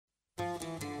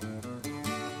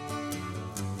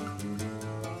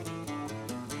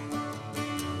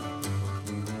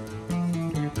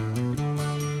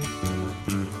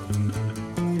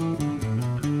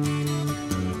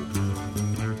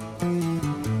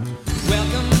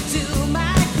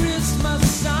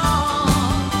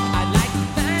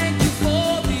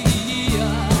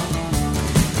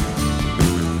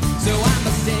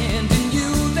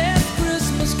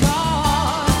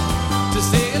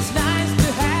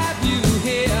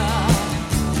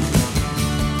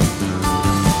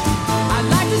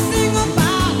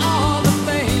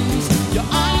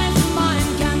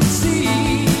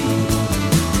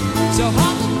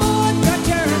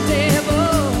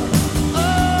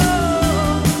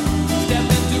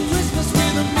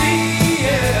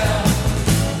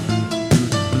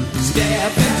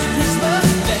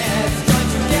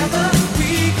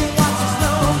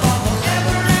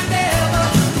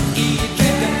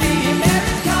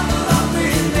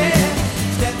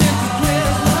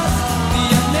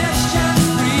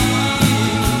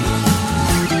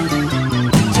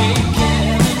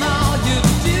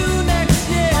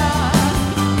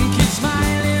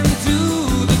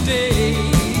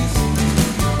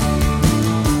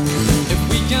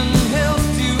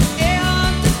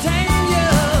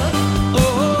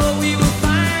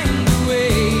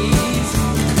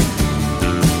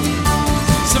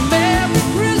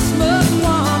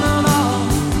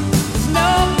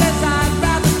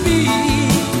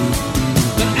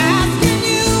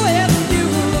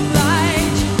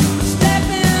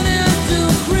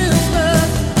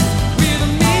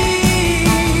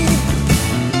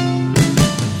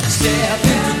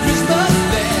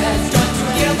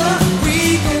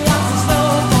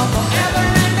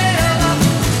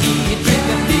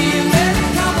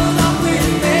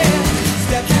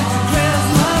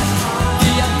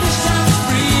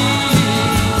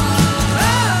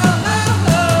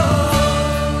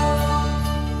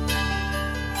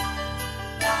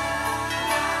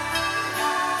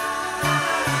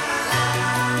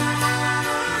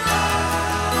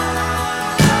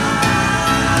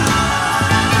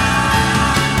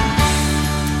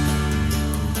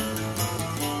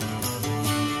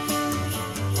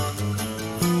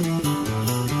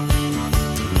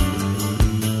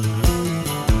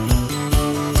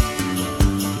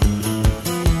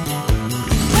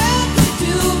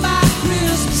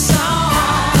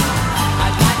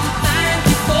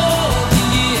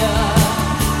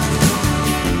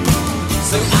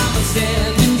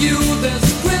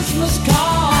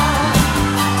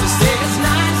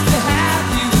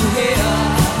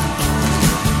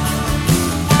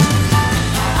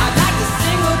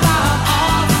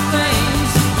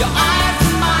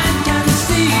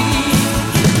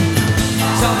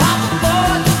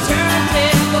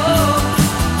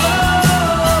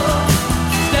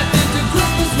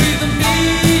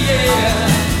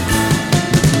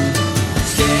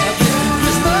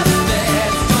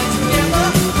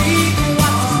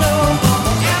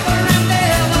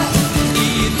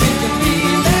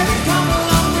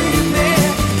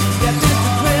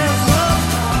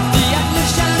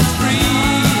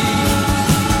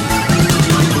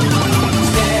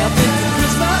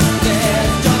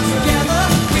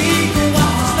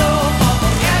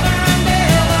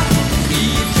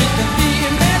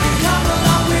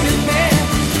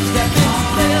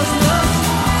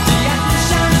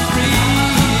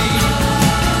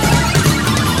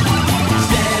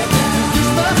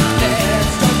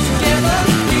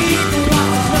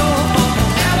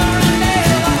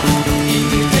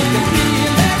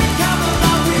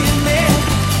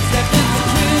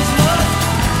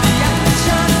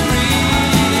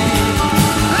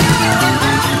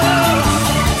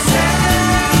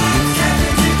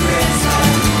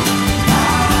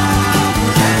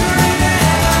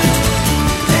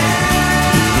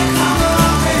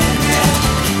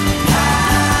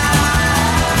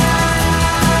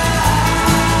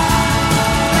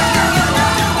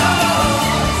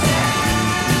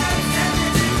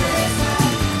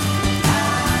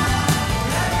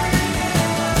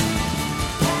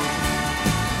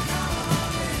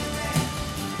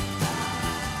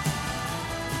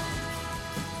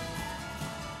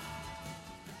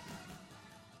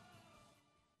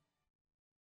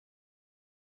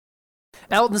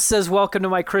Elton says, welcome to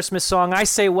my Christmas song. I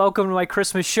say, welcome to my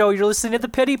Christmas show. You're listening to The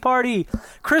Pity Party,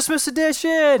 Christmas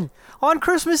edition, on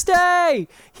Christmas Day,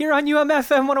 here on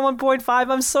UMFM 101.5.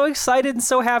 I'm so excited and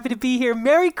so happy to be here.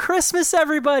 Merry Christmas,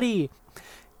 everybody.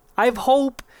 I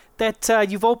hope that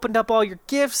you've opened up all your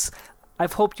gifts. I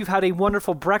hope you've had a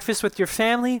wonderful breakfast with your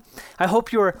family. I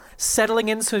hope you're settling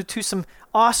into some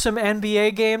awesome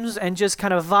NBA games and just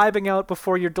kind of vibing out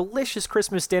before your delicious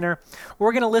Christmas dinner.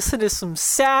 We're going to listen to some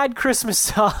sad Christmas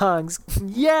songs.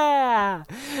 Yeah!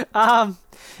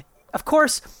 Of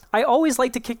course, I always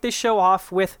like to kick this show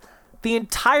off with the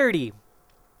entirety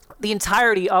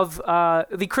of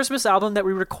the Christmas album that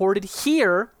we recorded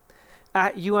here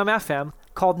at UMFM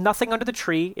called Nothing Under the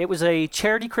Tree. It was a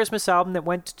charity Christmas album that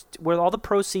went with all the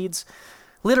proceeds,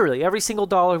 literally every single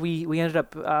dollar we ended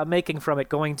up making from it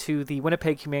going to the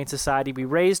Winnipeg Humane Society. We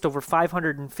raised over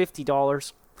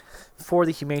 $550 for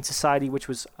the Humane Society, which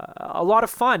was a lot of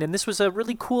fun, and this was a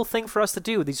really cool thing for us to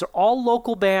do. These are all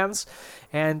local bands,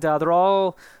 and they're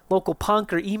all local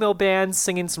punk or emo bands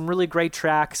singing some really great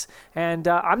tracks, and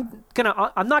I'm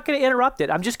not gonna interrupt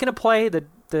it. I'm just gonna play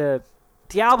the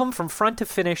album from front to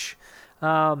finish.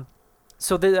 So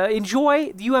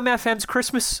enjoy UMFM's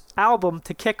Christmas album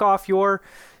to kick off your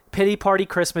Pity Party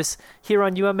Christmas here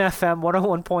on UMFM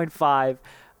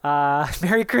 101.5.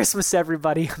 Merry Christmas,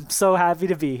 everybody. I'm so happy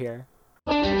to be here.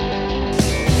 I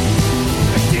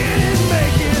didn't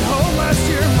make it home last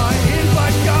year. My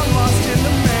invite got lost in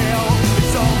the mail.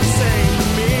 It's all the same to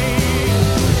me.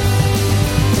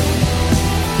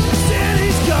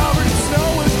 Sandy's covered in snow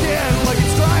again, like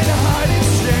it's trying to hide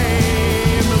its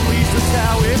shame. At least that's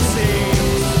how it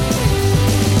seems.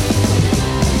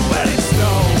 Let it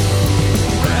snow.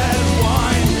 Red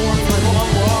wine, warm for a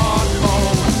long walk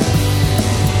home.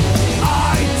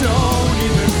 I don't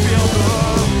even feel the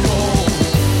cold.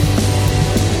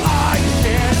 I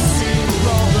can't see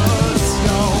all the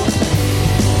snow.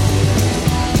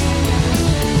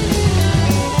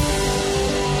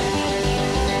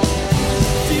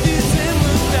 TV's in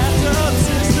the bathtub,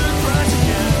 sister cries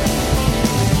again.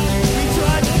 We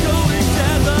tried to call him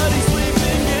dad, but he's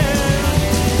sleeping in.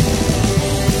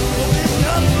 Open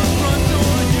up the front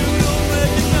door, you don't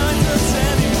recognize us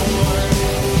anymore.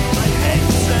 I hate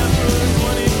December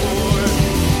 24.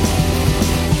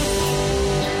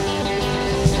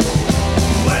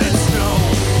 Let it snow.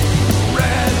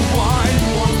 Red wine,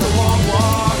 warm for long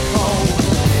walk home.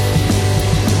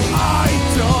 I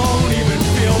don't even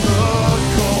feel the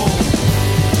cold.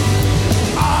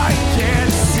 I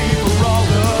can't see for all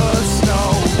the snow.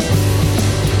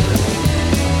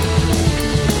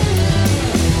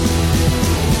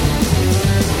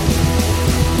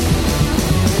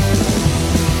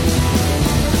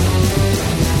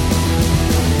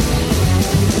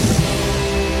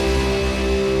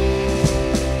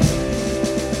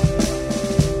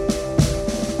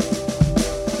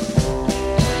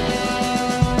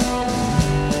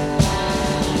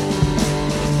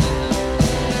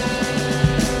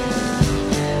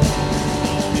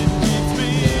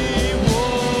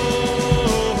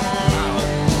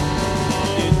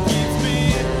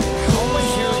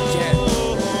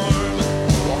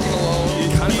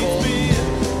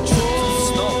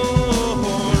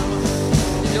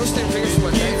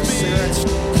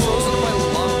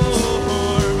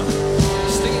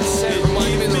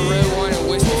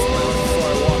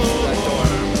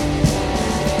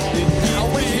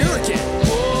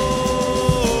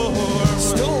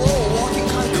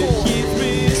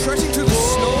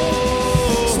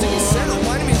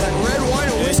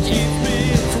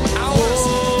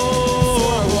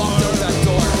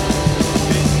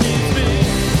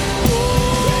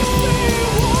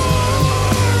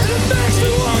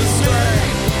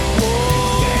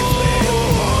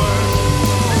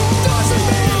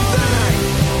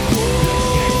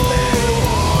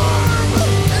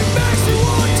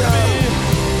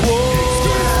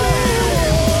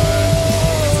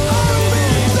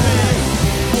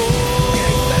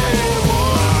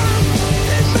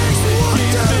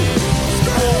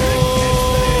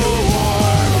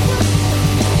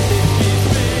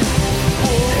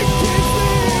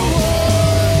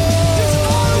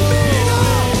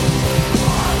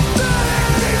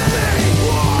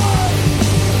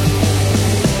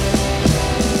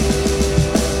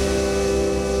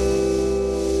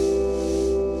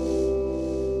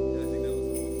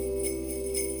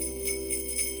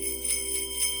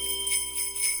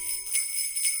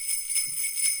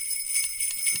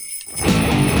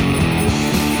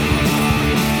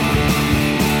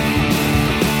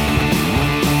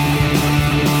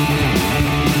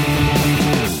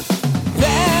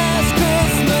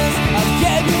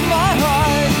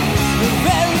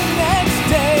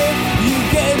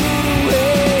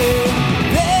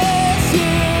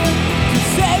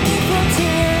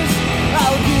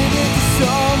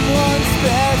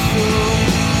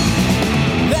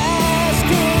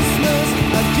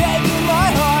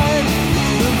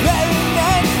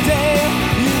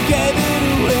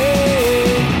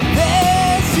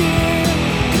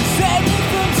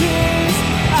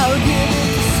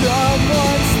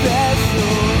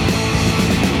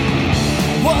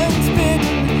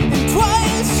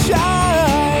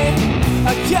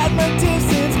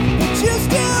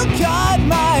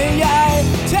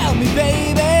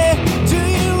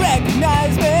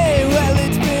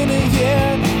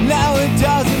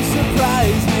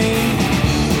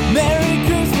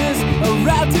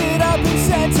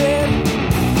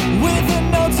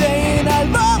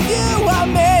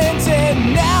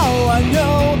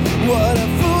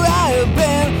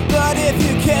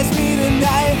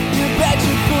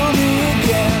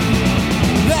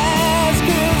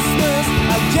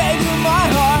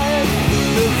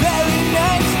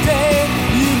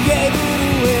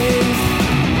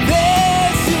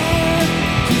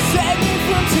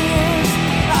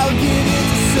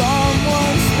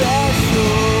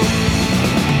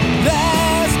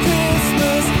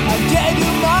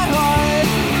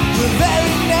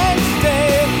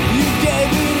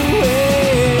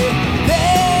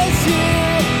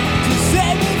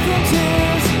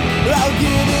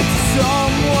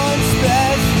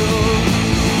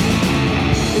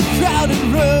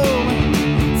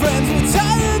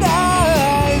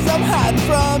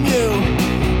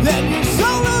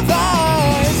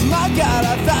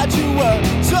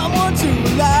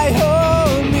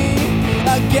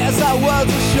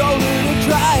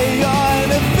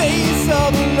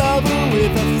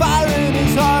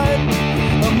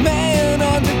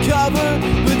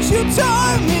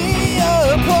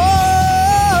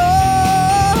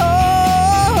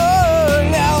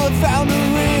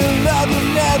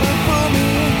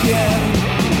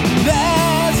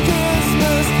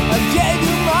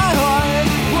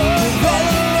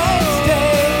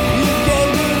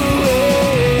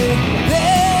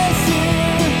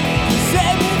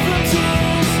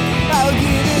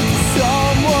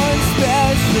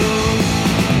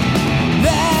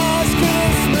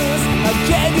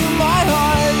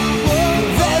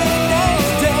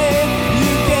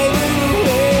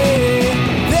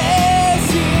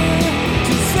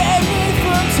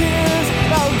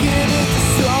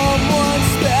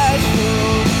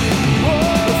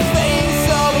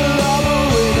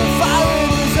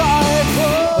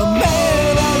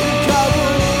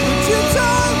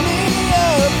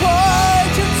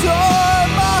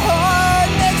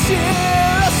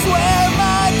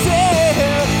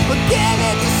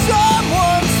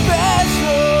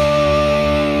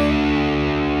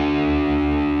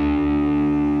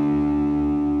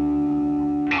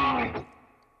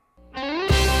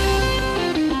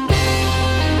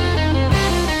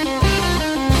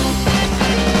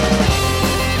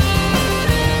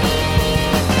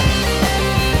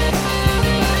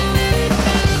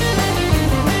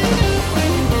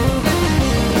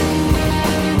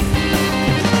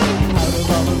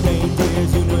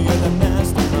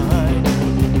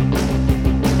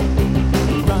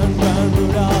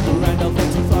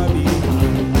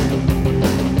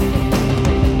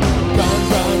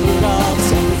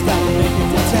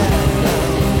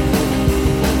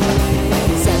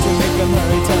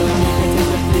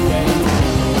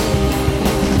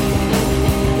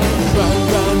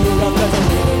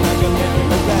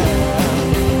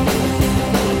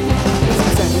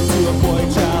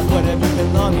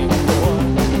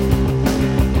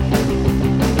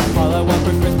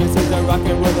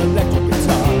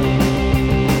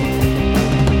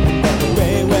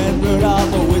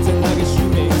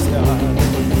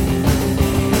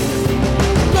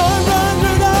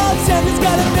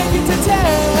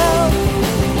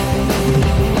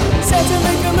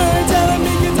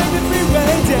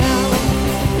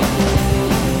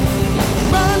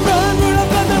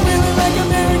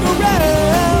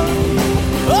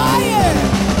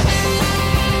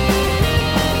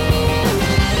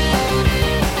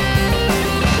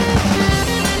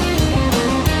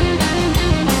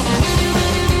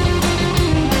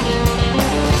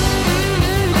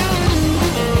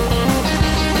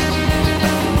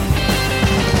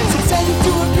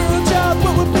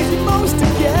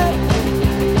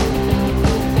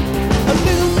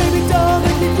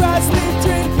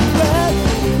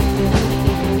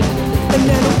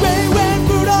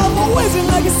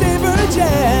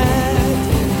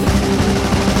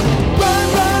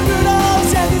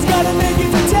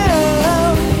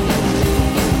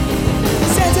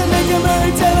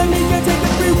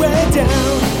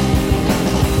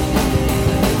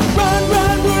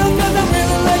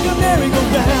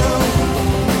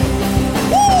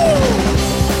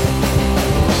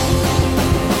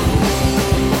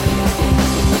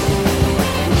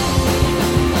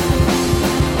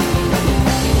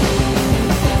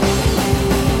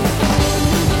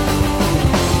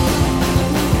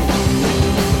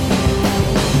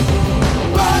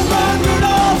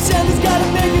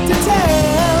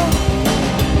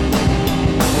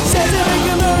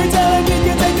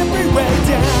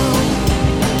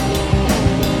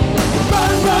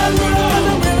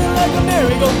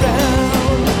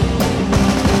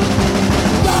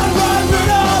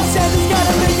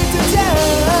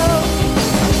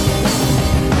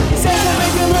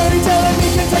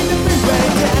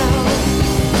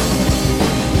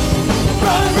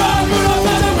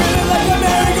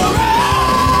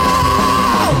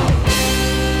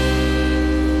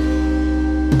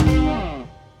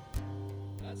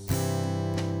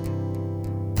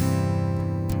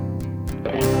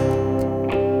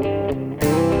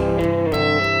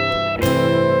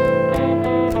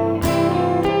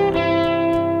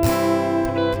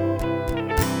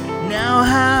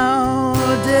 how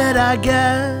did I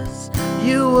guess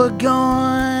you were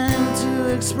going to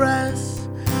express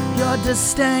your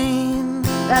disdain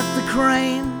at the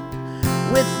crane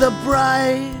with the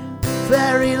bright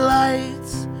fairy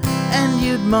lights, and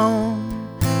you'd moan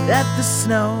at the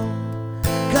snow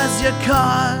 'cause your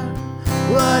car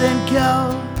wouldn't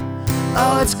go.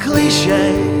 Oh, it's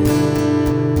cliche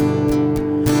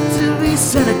to be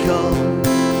cynical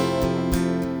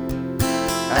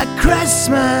at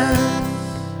Christmas.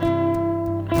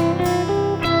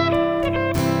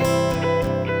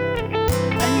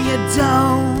 And you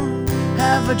don't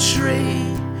have a tree,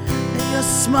 and your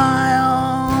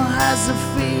smile has a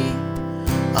fee.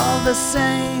 All the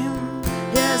same,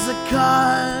 here's a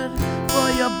card for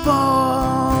your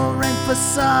boring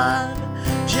facade.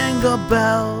 Jingle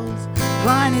bells,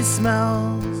 piney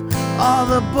smells, all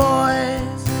the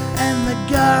boys and the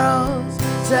girls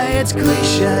say it's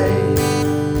cliche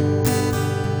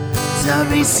to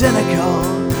be cynical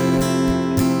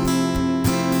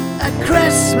at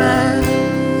Christmas.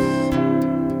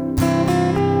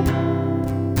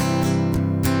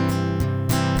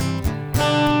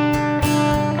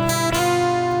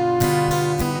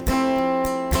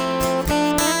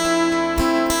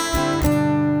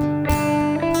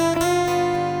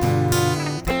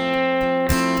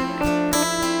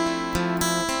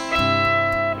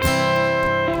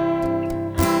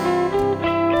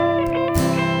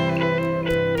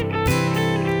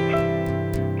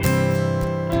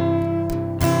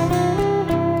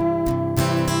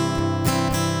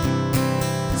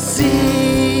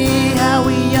 See how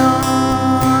we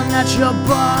yawn at your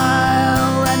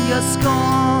bile and your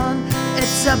scorn.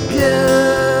 It's a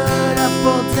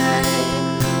beautiful day.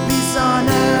 Peace on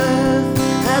earth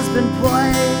has been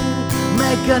played.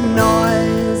 Make a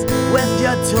noise with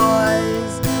your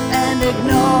toys and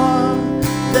ignore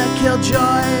the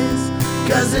killjoys,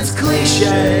 'cause it's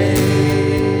cliche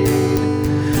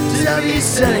to be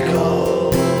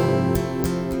cynical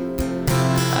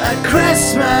at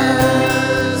Christmas.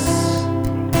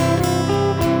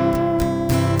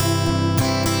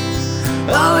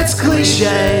 Oh, it's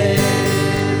cliche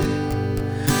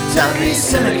to be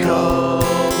cynical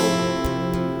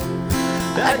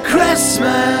at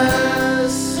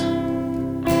Christmas.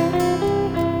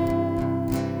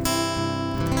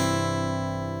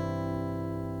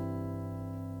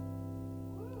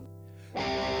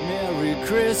 Merry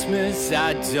Christmas,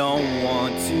 I don't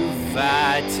want to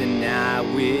fight tonight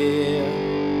with.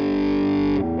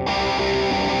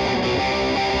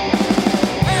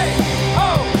 Hey,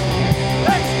 ho,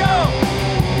 let's go!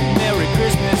 Merry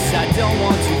Christmas, I don't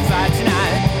want to fight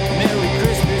tonight. Merry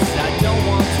Christmas, I don't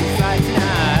want to fight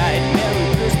tonight. Merry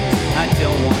Christmas, I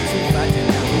don't want to fight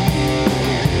tonight with you.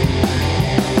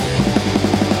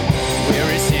 Where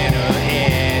is Santa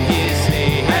and his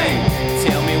sleigh? Hey,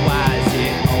 tell me why is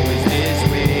it always this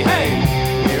way? Hey,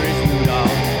 where is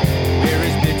Rudolph? Where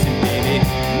is Blitzen, baby?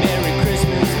 Merry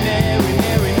Christmas, Merry,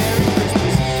 Merry, Merry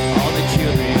Christmas. All the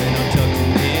children are tucked in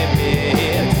their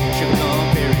beds. Sugar plum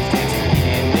fairies dancing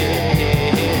in their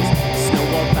heads.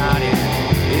 Snowball party,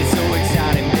 it's so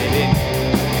exciting, baby.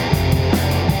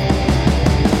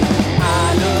 I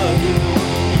love you,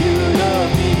 you love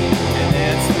me, and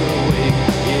that's the way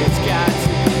it's got to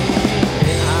be.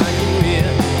 I knew it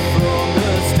from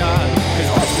the start, 'cause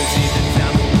Christmas is the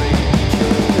time to break each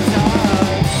other's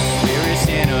heart. Where is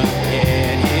Santa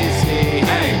and his sleigh?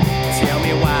 Hey, tell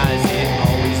me why is it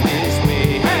always this way?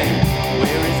 Hey,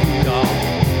 where is Rudolph?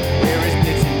 Where is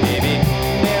Blitzen, baby?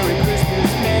 Merry Christmas,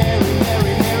 Merry,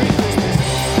 Merry, Merry Christmas.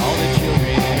 All the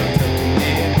children are tucked in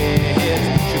their beds.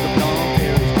 Sugar plum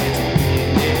fairies dancing in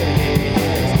their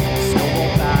heads.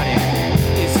 Snowball party,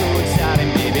 it's so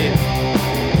exciting, baby.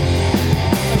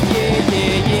 Yeah,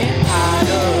 yeah, yeah. I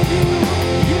love you,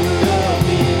 you love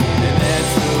me, and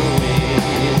that's the way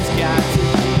it's got to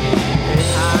be.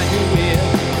 I knew it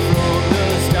from the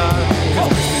start,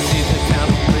 'cause Christmas is the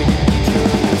time of breaking each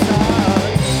other's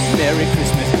hearts. Merry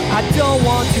Christmas, I don't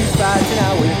want to fight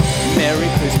tonight with. Merry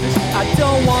Christmas, I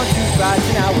don't want to fight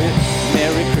tonight with.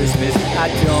 Merry Christmas, I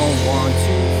don't want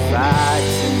to fight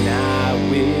tonight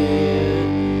with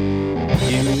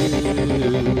you.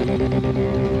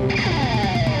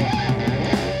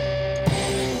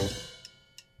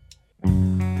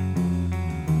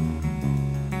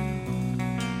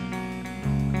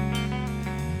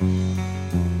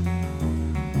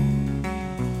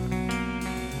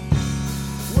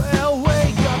 Well,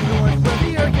 wake up north where the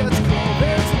air gets cold.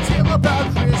 There's a tale about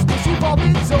Christmas you've all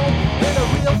been told. And a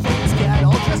real famous cat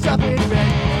all dressed up in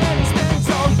red. And he spends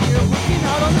all year working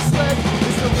out on the sled.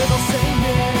 It's a little Saint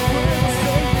Nick.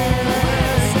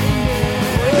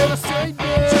 Little Saint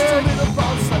Nick. Just a little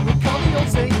bounce like we call the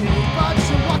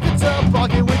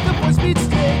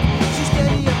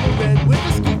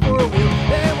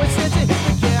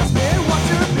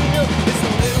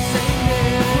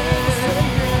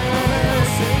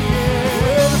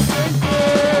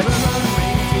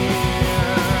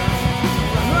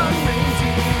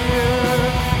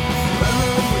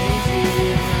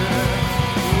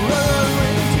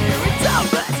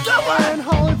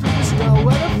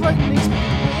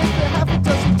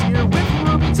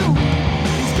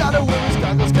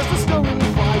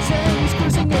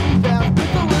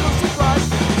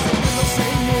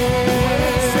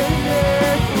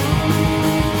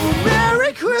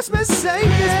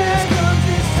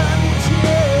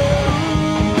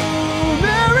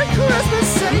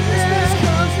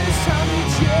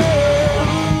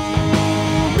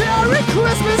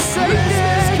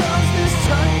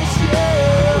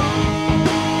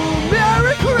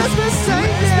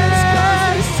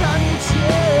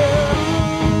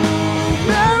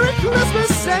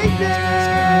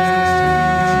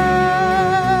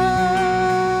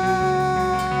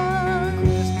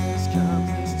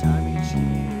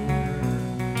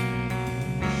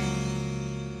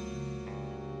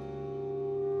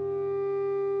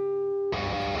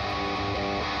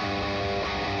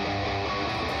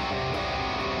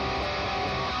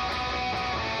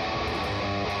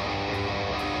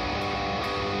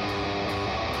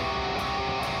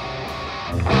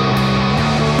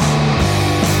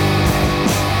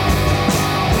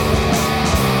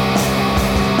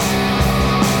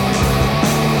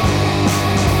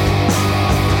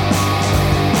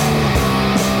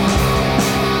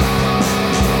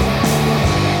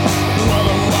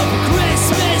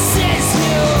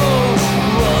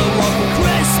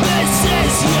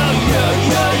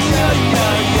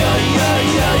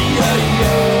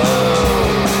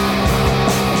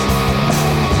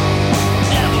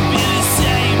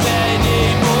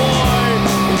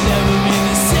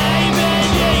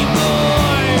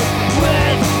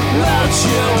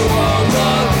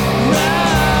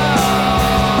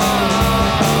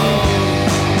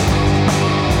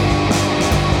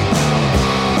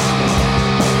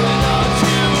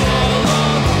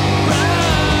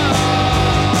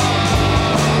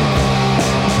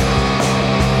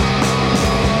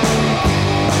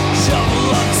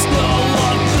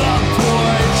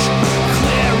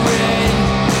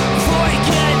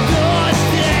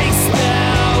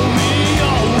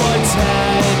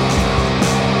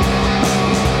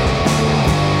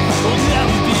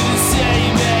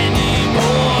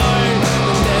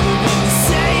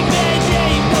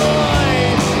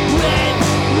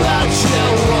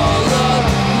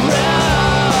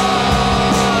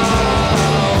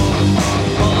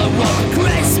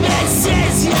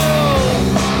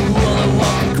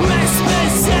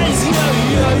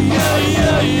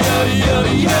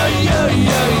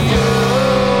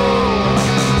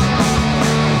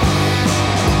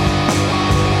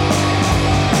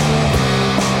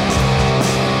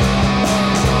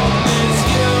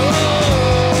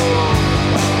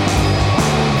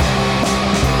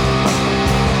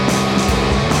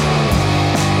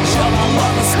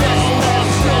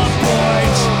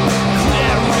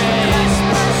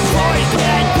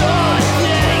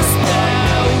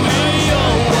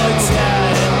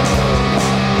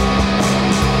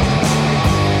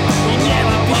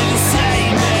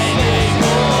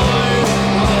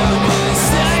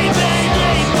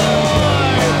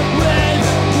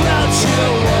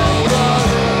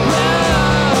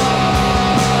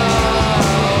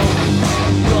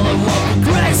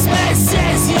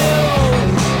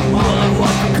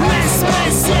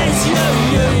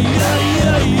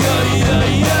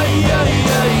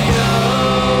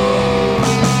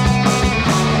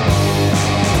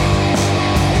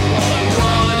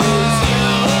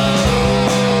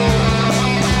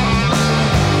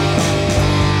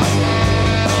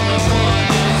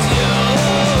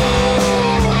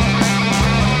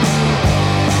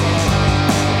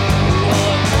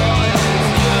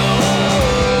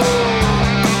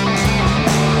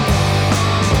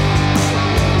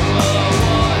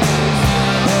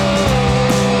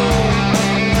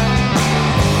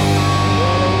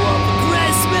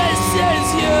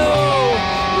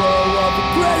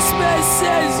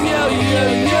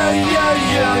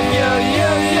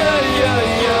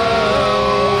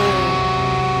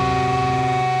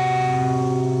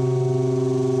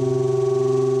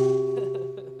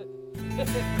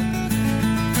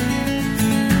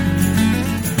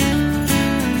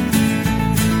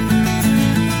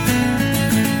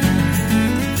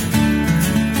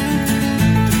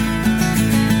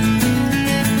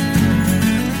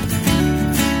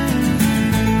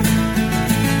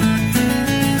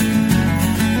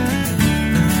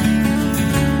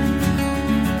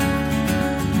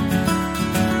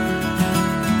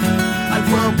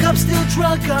Woke up still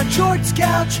drunk on George's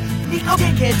couch. Nico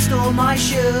Dickhead stole my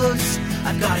shoes.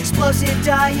 I've got explosive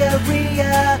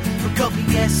diarrhea from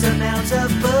copious amounts of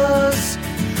booze.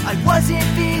 I wasn't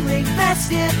feeling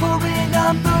festive or in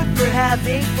a mood for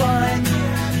having fun,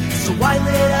 so I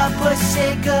lit up a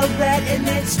cigarette and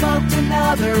then smoked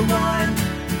another one.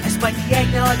 I spiked the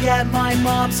eggnog at my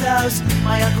mom's house.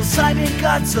 My Uncle Simon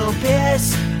got so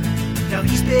pissed. Now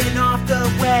he's been off the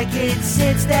wagon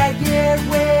since that year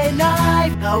when I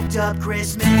poked up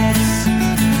Christmas.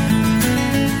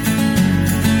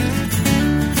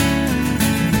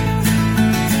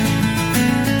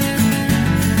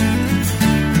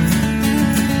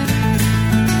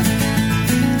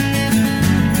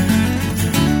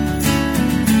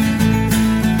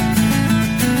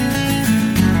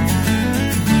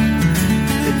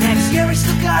 The next year I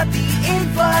still got the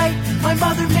invite. My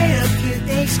mother made a few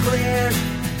things clear.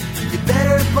 You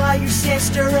better buy your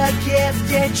sister a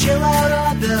gift and chill out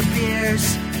on the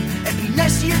beers. And be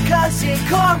nice to your cousin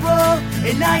Carl.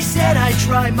 And I said I'd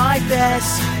try my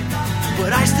best,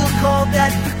 but I still called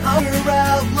that fucker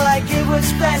out like it was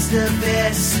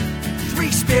Festivus.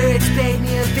 3 spirits paid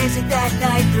me a visit that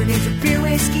night. Their names were beer,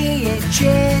 whiskey, and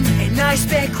gin. And I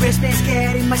spent Christmas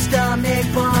getting my stomach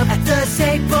pumped at the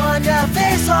St.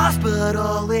 Boniface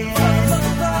Hospital in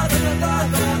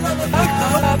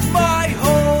up my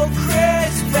whole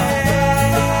Christmas.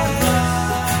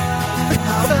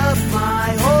 Out of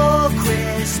my whole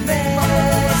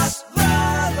Christmas.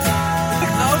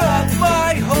 Out of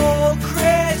my whole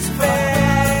Christmas.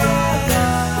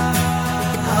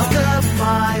 Out of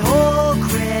my whole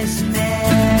Christmas.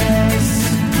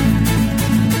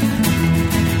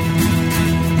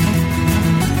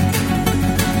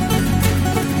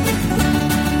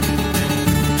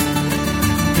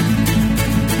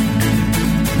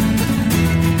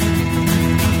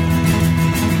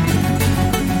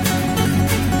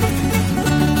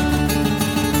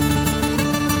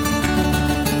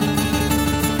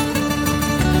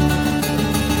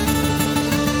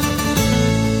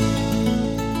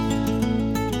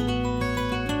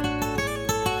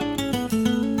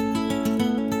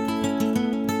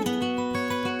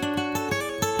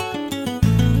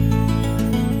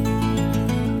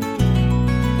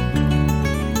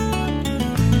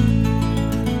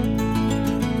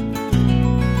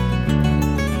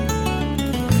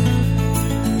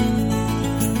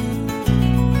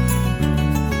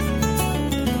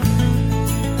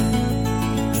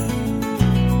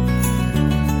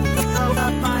 Out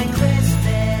of my Christmas.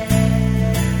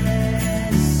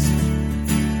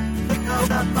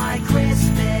 Out of my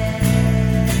Christmas.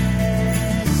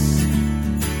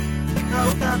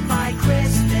 Out of my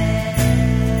Christmas.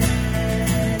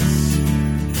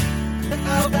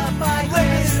 Out of my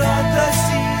Limit on the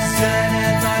season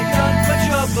and my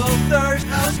unquenchable thirst.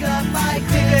 Out of my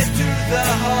Get to the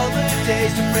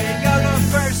holidays to bring out a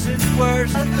person's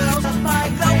worst. Out of my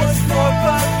That was more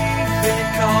believing,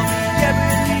 call me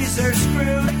Ebenezer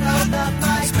Scrooge. Out of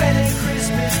my Spending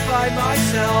Christmas by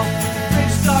myself,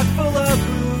 fridge stock full of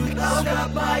booze. Out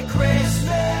of my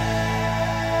Christmas.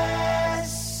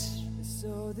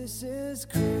 So this is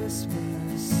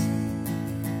Christmas,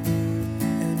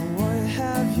 and what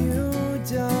have you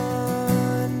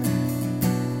done?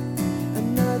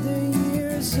 Another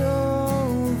year's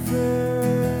over,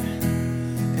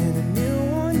 and a new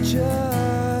one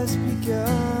just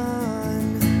begun.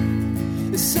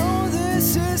 So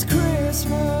this is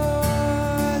Christmas,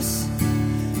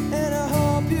 and I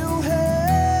hope you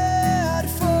had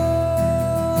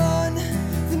fun.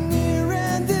 The near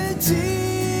and the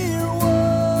dear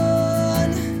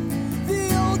one, the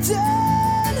old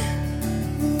and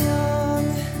the young.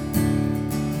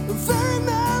 A very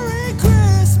Merry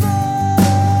Christmas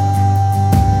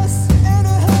and a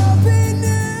Happy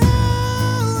New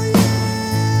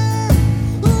Year.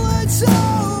 Let's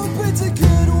hope it's a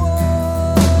good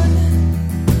one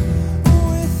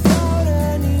without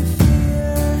any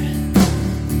fear.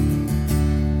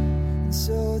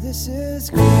 So this is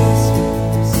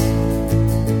Christmas.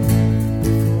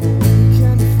 Weak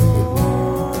and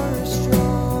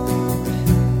strong,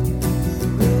 the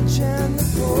rich and the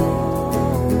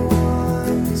poor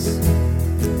ones.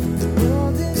 The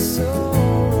world is so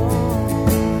wrong.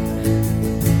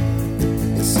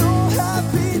 So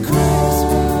happy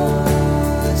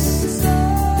Christmas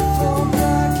for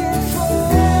black and for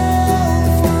white,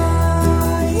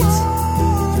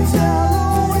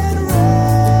 yellow and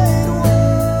red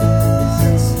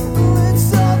ones.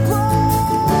 Let's up all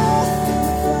right.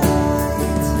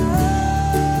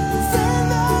 Very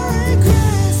Merry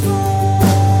Christmas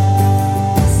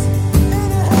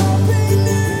and a Happy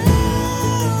New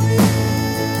Year.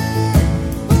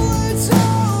 Let's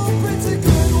hope it's a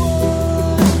good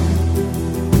one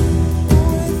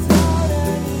without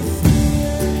any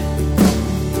fear.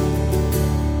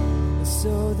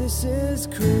 So this is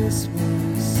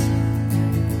Christmas,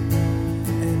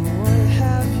 and what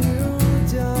have you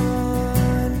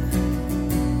done?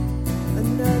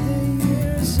 Another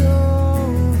year's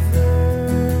over,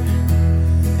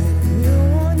 and a new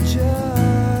one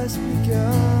just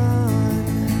begun.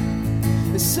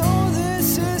 So this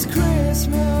is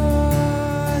Christmas,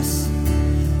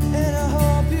 and I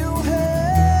hope you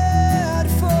had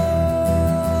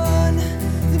fun.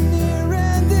 The near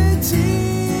and the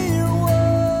dear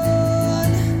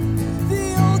one, the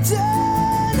old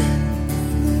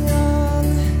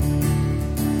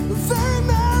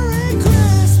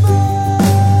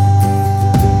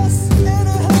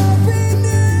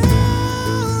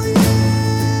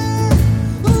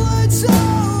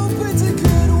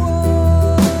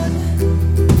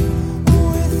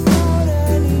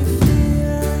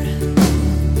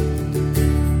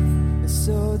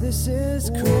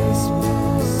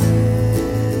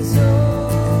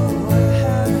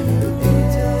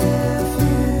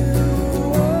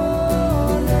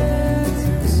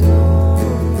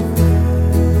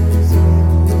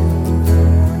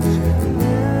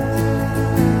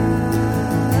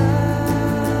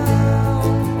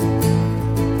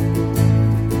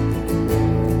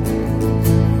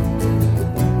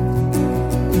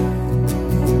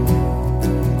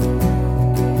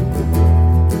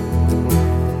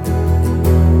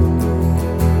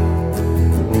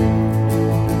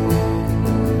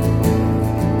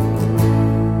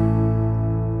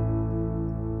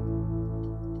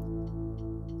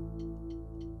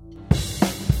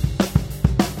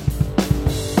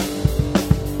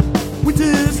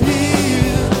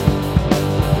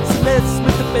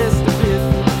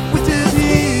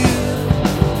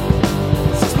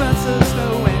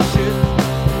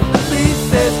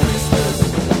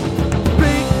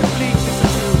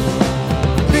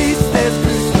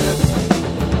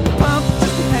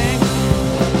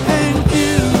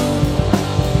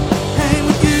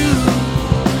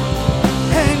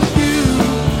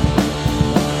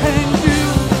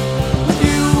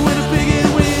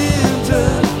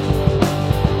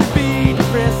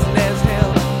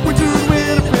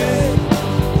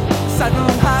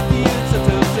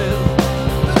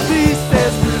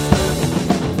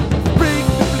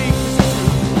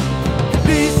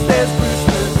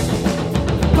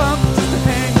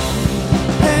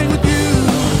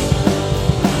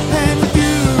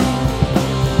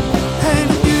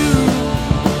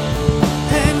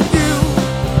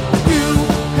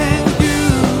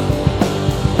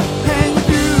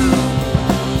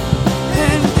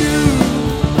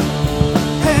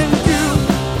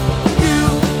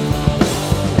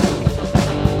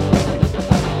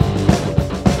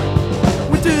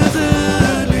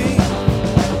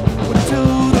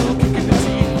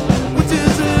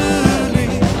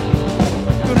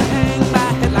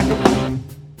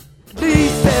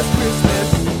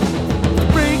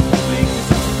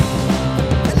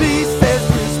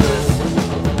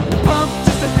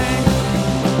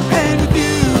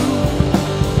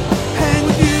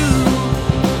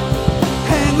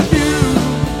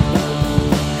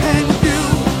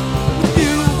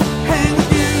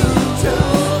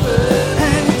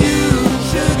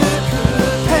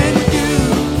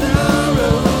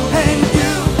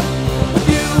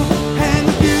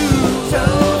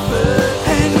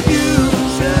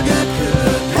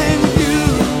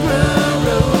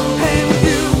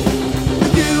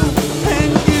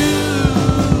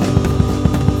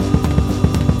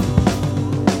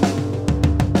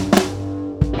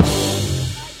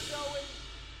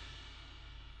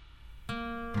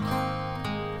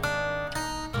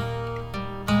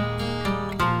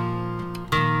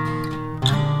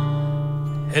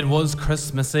It was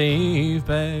Christmas Eve,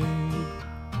 babe.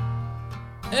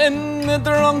 In the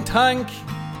drunk tank,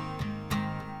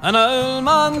 an old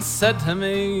man said to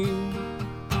me,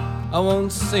 I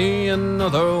won't see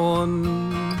another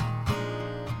one.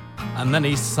 And then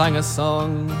he sang a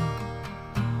song,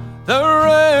 the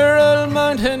rare old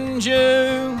Mountain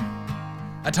Dew.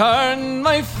 I turned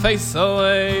my face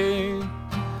away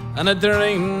and I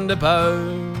dreamed about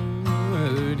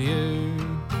you.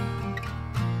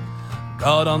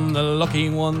 God on the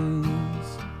lucky ones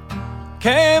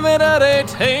came in at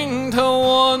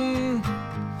 18-1.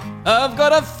 I've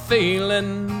got a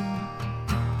feeling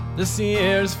this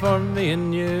year's for me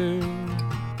and you.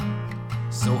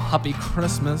 So happy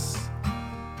Christmas.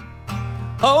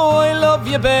 Oh, I love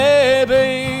you,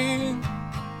 baby.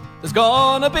 There's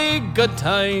gonna be good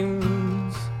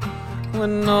times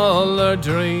when all our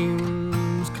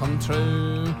dreams come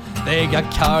true. They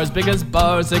got cars big as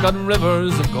bars, they got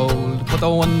rivers of gold, but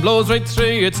the wind blows right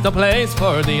through, it's the place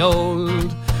for the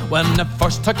old. When I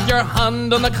first took your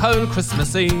hand on the cold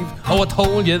Christmas Eve, oh, I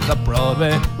told you that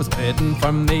Broadway was waiting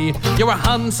for me. You were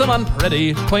handsome and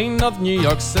pretty, queen of New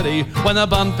York City. When the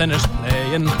band finished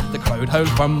playing, the crowd howled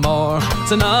for more.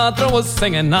 Sinatra was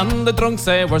singing and the drunks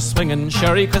they were swinging.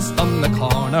 Sherry kissed on the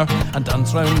corner and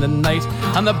danced round the night.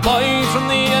 And the boys from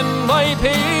the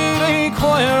NYPD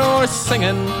choir were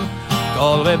singing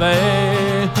Galway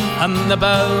Bay, and the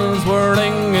bells were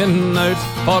ringing out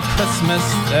for Christmas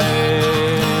Day.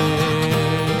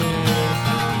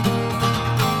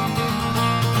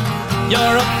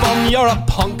 You're a bum, you're a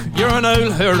punk, you're an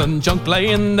old hurling junk,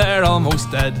 laying there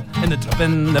almost dead in the drip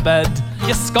in the bed.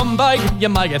 You scumbag, you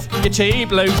maggot, you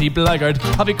cheap lousy blackguard.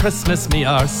 Happy Christmas, me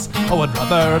arse, oh, I'd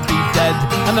rather be dead.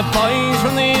 And the boys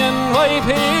from the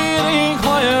NYPD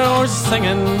choir were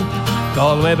singing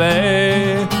Galway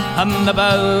Bay, and the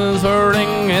bells were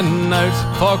ringing out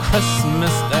for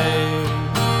Christmas Day.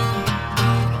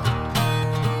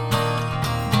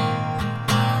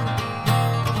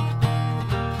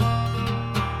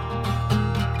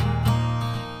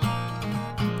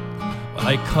 Well,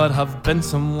 I could have been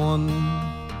someone,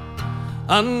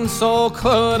 and so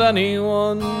could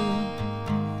anyone.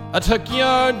 I took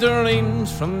your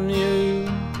dreams from you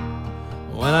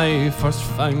when I first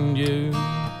found you,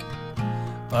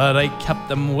 but I kept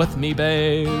them with me,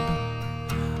 babe,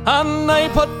 and I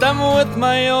put them with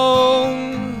my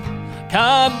own.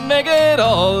 Can't make it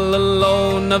all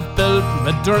alone, I've built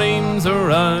my dreams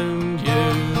around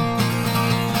you.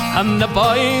 And the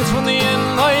boys from the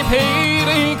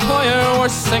NYPD choir were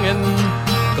singing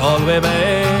Galway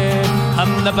Bay,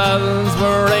 and the bells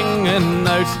were ringing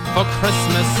out for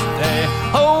Christmas Day.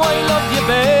 Oh, I love you,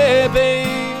 baby.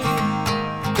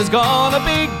 There's gonna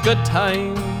be good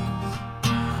times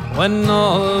when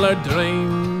all our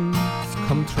dreams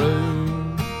come true.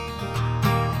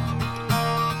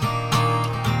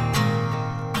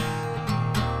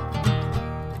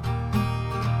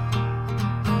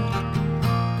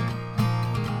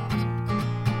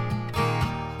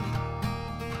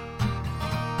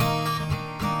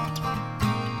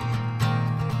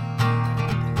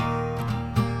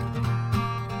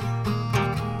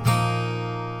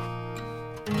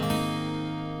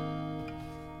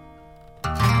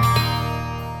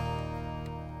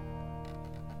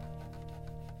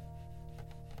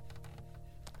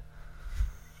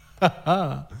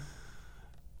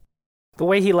 The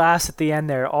way he laughs at the end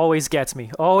there always gets me.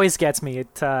 Always gets me.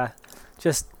 It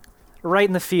just right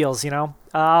in the feels, you know.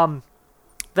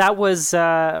 That was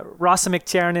Rossa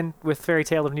McTiernan with Fairy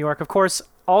Tale of New York. Of course,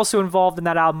 also involved in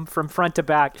that album from front to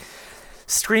back.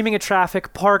 Streaming of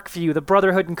Traffic, Parkview, The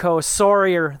Brotherhood & Co.,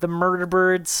 Sawyer, The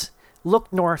Murderbirds,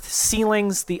 Look North,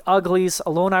 Ceilings, The Uglies,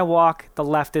 Alone I Walk, The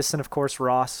Leftists, and of course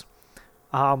Ross.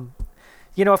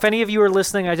 You know, if any of you are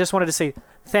listening, I just wanted to say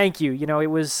thank you. You know, it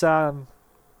was an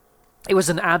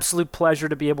absolute pleasure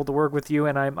to be able to work with you,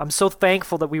 and I'm so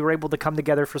thankful that we were able to come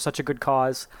together for such a good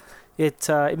cause. It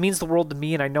means the world to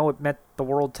me, and I know it meant the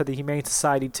world to the Humane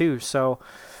Society too. So,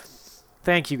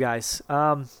 thank you guys.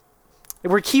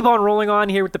 We're keep on rolling on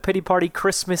here with the Pity Party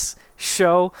Christmas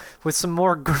show with some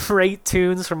more great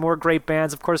tunes from more great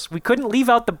bands. Of course, we couldn't leave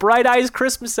out the Bright Eyes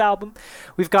Christmas album.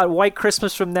 We've got White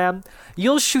Christmas from them.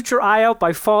 You'll Shoot Your Eye Out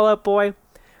by Fall Out Boy.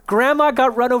 Grandma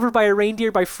Got Run Over by a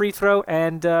Reindeer by Free Throw.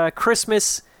 And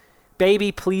Christmas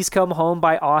Baby Please Come Home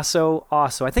by Osso.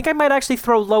 I think I might actually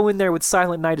throw Low in there with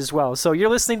Silent Night as well. So you're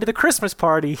listening to the Christmas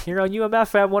Party here on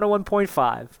UMFM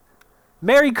 101.5.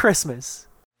 Merry Christmas.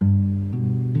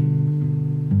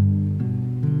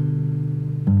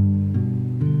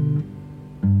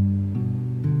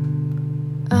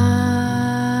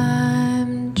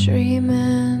 I'm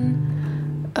dreaming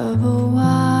of a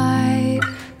white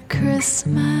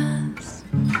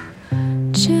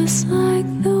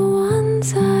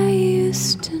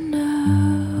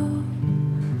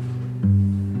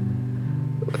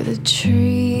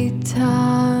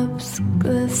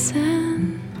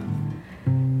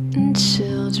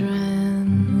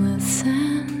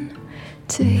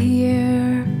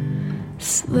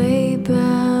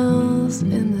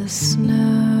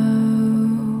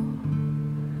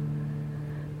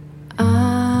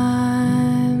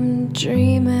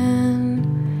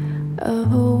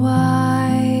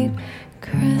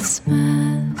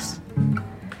Christmas.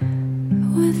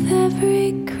 With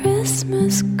every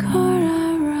Christmas card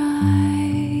I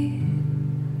write,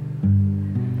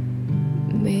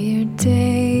 may your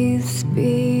days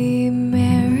be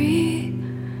merry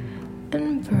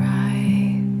and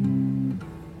bright,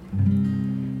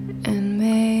 and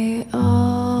may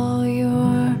all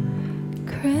your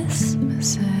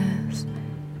Christmases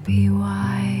be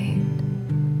white.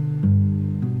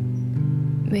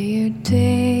 May your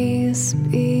days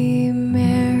be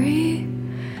merry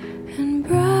and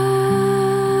bright,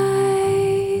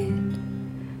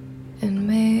 and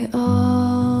may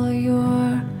all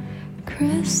your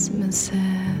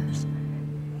Christmases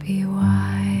be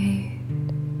white.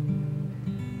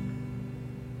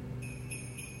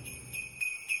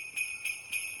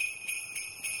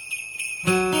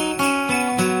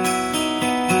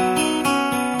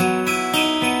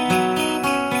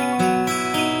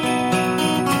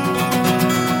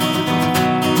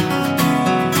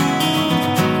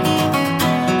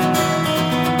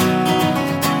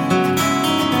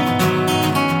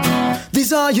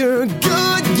 These are your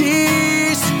good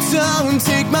years, don't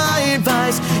take my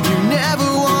advice. You never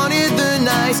wanted the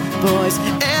nice boys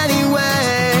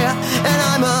anyway. And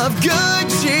I'm of good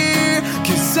cheer,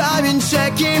 cause I've been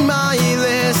checking my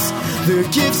list. The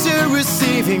gifts you're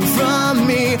receiving from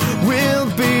me will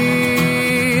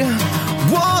be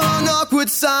one awkward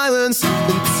silence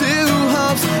and two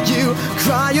hopes. You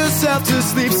cry yourself to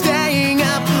sleep, staying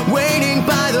up, waiting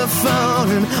by the phone.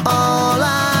 And all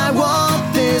I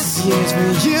want this year's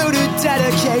for you to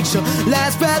dedicate your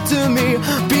last breath to me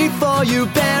before you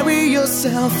bury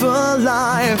yourself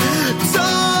alive.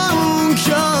 Don't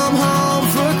come home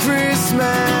for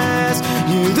Christmas.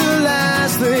 You're the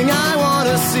last thing I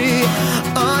wanna see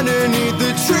underneath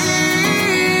the tree.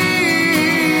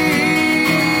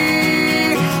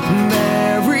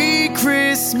 Merry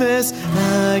Christmas,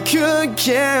 I could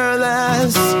care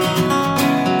less.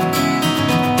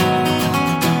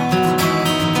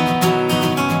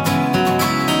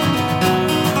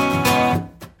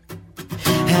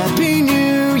 Happy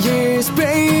New Year's,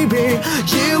 baby.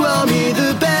 You owe me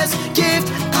the best gift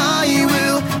I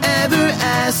will ever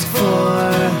ask for.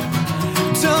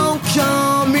 Don't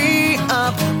call me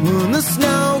up when the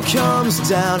snow comes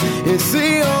down. It's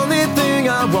the only thing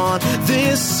I want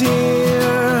this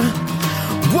year.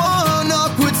 One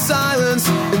awkward silence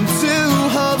and two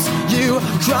hopes. You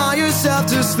cry yourself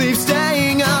to sleep,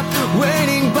 staying up,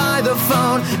 waiting by the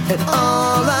phone. And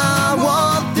all I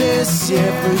want this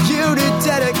year for you to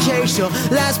dedicate your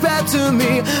last breath to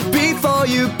me before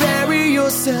you bury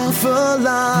yourself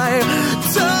alive.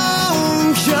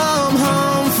 Don't come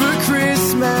home for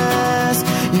Christmas.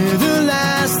 You're the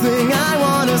last thing I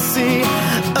wanna see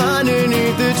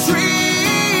underneath the tree.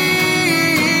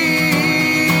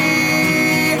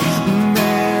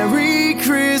 Merry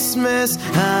Christmas,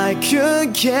 I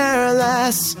could care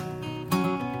less.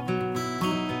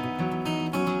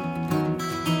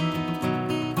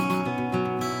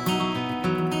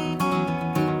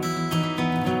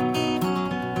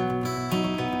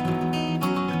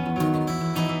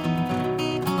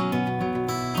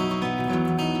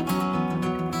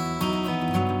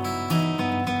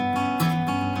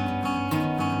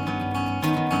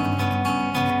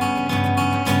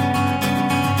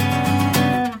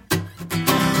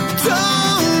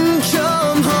 Don't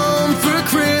come home for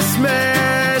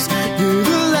Christmas. You're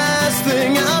the last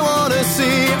thing I wanna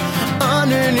see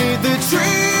underneath the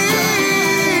tree.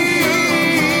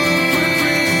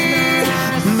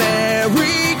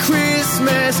 Merry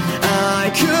Christmas, I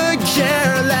could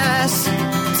care less.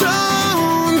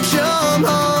 Don't come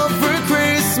home for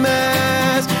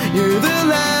Christmas. You're the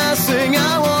last thing I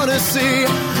wanna see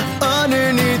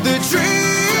underneath the tree.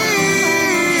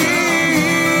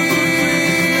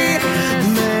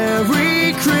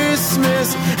 Christmas,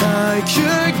 I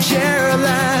could care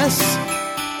less.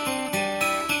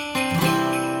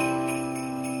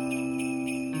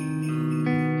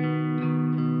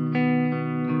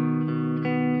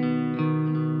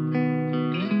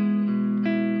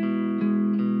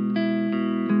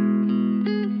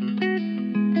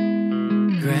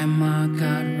 Grandma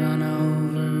got run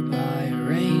over by a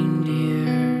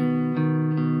reindeer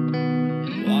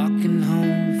walking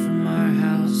home from our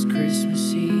house Christmas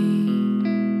Eve.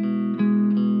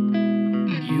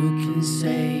 You can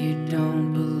say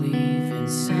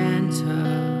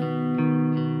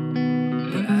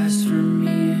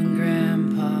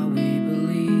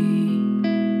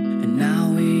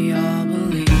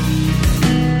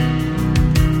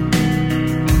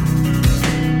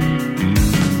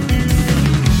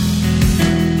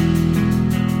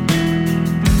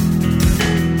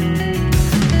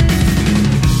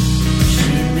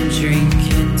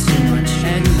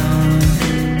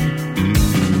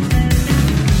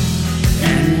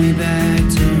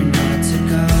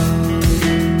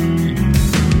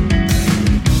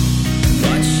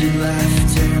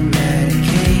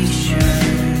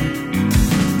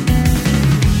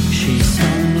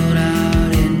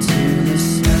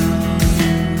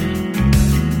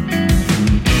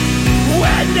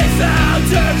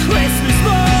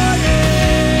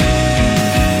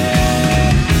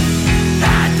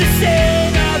to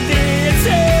sing of the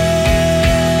insane.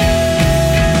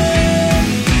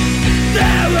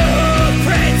 There were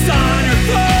hoofprints on her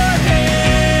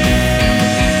forehead,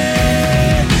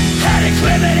 had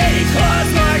incriminating claws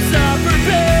marks up her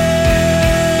bed.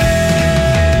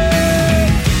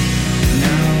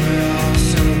 Now we're all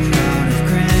so proud of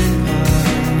Grandpa.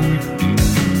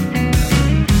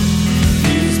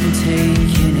 He's been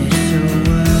taking it so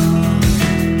well,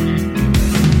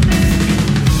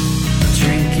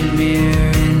 drinking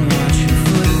beer and watching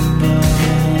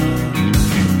football,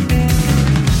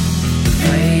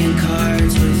 playing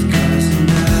cards with Cousin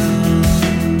Mel.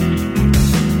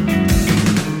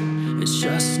 It's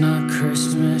just not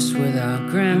Christmas without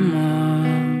Grandma.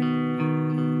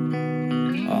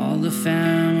 All the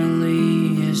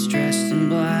family is dressed in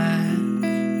black,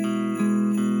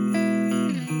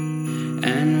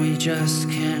 and we just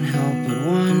can't help but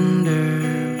wonder,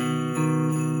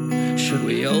 should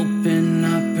we open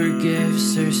up her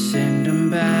gifts or send them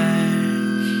back?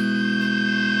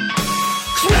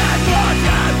 Grandma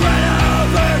got run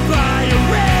over by a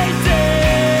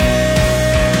reindeer,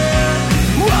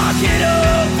 walking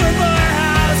home from our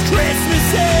house Christmas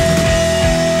Eve.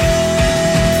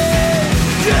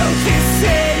 You can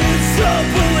say you don't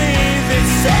believe in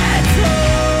Santa,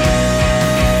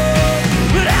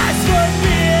 but as for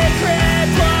me and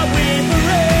Grandpa, we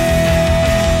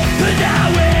believe. But now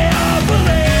we all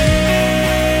believe.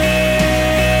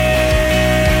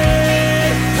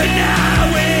 And now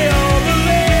we all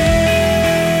believe.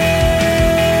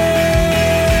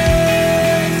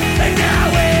 And now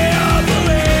we all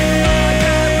believe.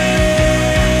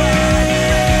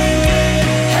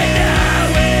 And now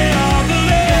we all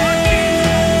believe.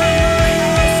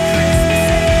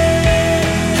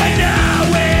 And now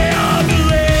we all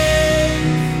believe.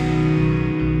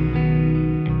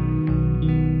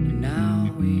 And now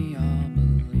we all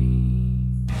believe.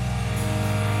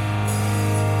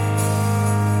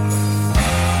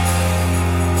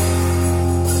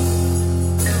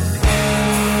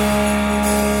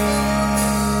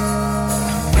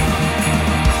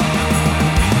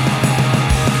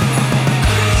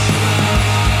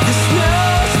 The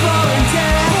snow's falling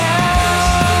down.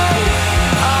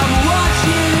 I'm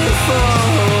watching it fall.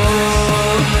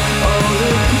 All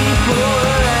the people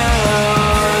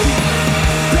around.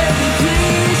 Baby,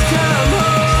 please come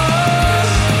home.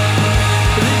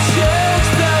 The church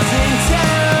bells in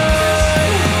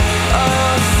town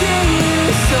are singing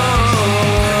a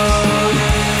song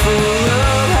full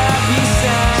of happy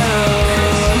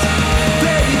sounds.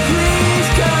 Baby, please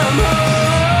come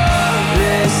home.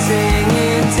 They're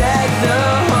singing "Deck the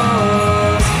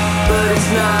Halls," but it's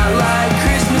not like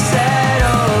Christmas at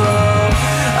all.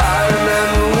 I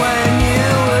remember when you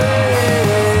were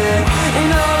here and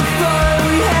all the fun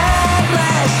we had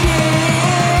last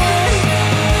year.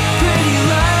 Pretty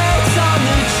lights on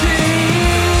the tree,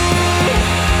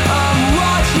 I'm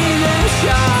watching them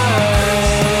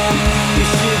shine. You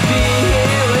should be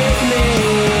here with me.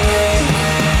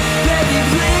 Baby,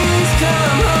 please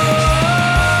come home.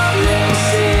 They're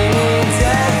singing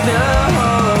 "Deck the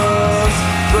Halls,"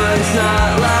 but it's not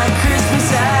like Christmas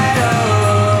at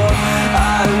all.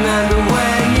 I remember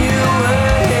when you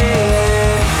were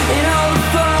here and all the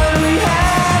fun we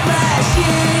had last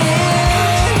year.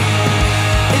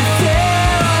 If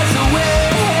there was a way,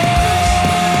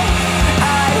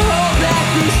 I'd hold back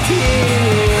this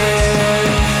tear,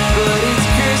 but it's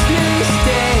Christmas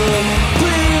Day.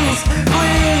 Please,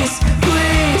 please,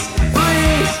 please,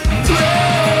 please, please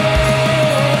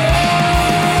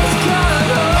come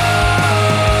home.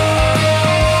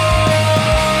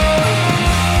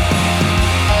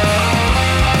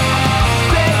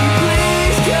 Baby,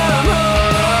 please come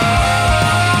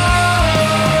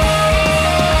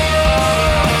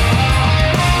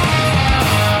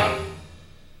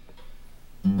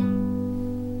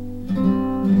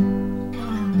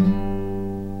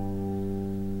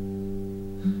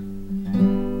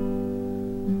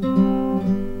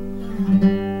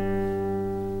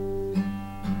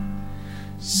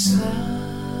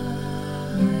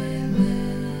Silent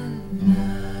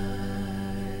night,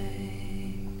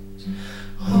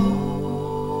 holy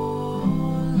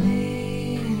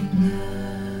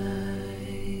night,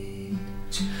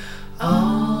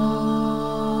 all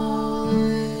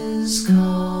is calm,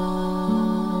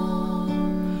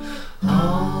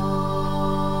 all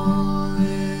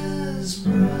is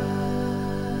bright,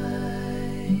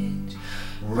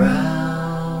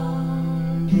 round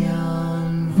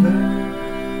yon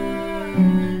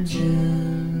virgin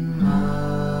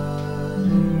mother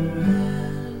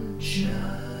and child.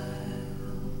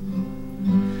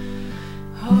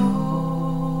 Holy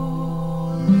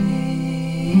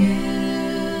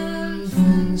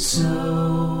and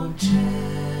so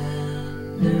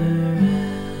tender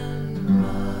and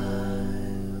mild.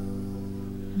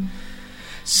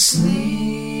 Sleep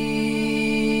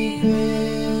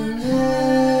in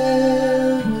heavenly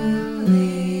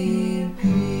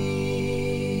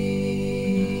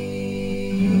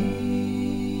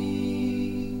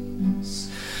peace.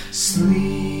 Sleep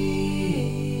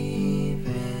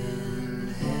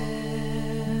in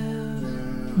heavenly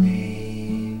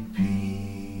peace.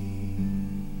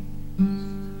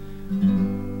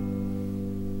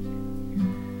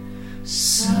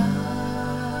 Silent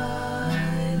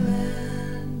night,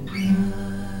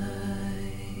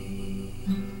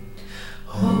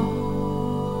 holy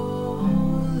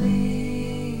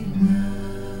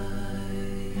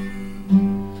night,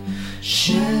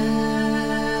 shepherds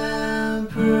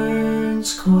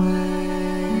quake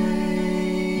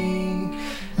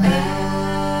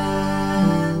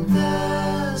at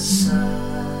the sight,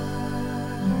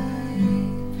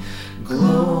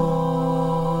 glory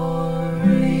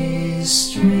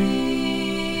stream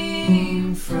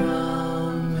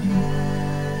from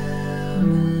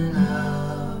heaven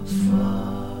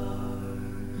afar.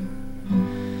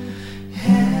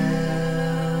 Heavenly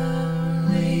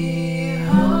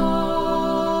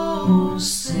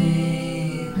hosts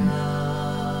sing hallelujah.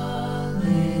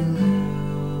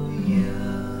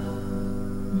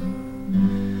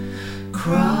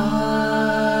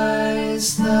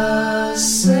 Christ the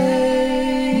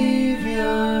Savior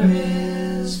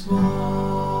is born.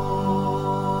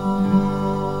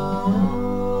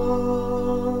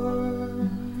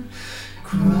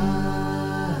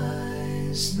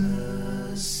 Christ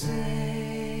the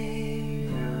Savior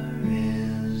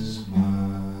is born.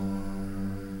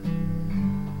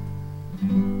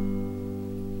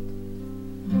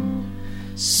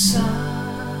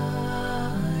 Silent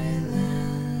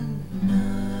night,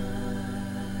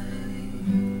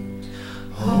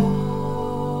 holy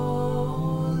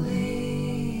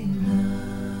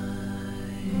night,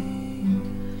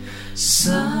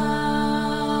 Son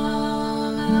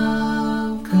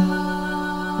of God,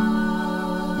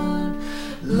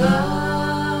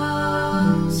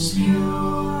 love's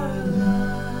pure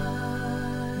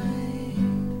light,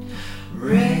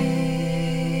 radiant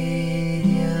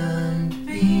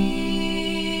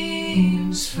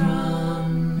beams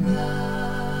from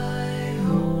thy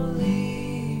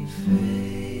holy face.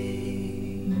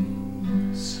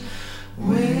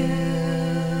 With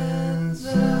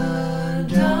the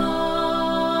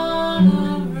dawn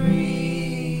of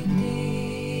redeeming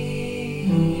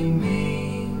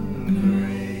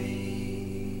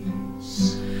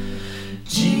grace,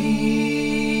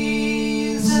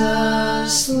 Jesus,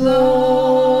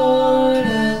 Lord,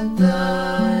 at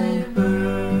thy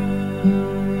birth.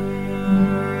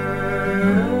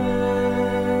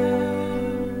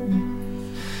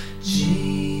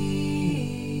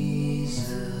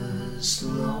 Jesus,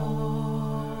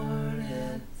 Lord,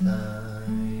 at thy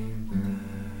birth.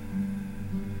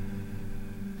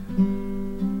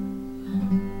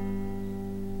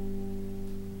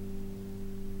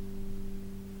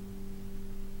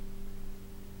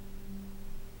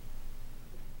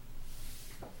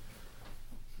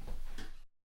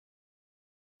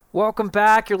 Welcome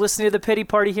back. You're listening to The Pity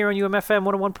Party here on UMFM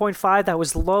 101.5. That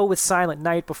was Low with Silent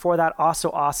Night. Before that,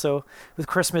 Also with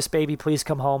Christmas Baby, Please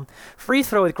Come Home. Free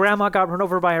Throw with Grandma Got Run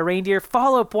Over by a Reindeer.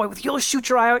 Fall Out Boy with You'll Shoot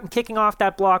Your Eye Out. And kicking off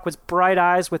that block was Bright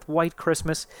Eyes with White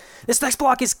Christmas. This next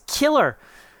block is killer.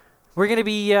 We're going to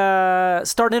be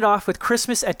starting it off with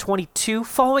Christmas at 22,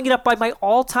 following it up by my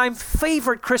all-time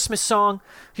favorite Christmas song,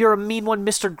 You're a Mean One,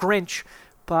 Mr. Grinch,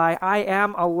 by I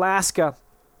Am Alaska.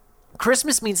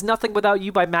 Christmas Means Nothing Without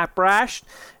You by Matt Brash.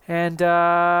 And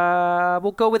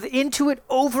we'll go with Into It,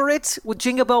 Over It with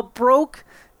Jingle Bell Broke.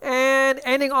 And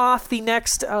ending off the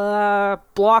next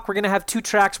block, we're going to have two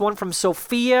tracks. One from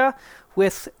Sophia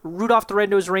with Rudolph the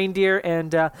Red-Nosed Reindeer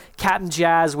and Captain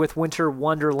Jazz with Winter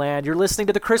Wonderland. You're listening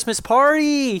to The Christmas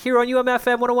Party here on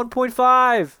UMFM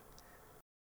 101.5.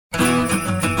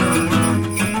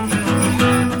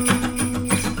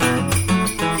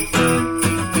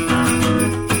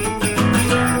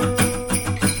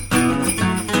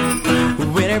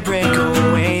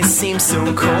 Breakaway seems so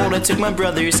cold. I took my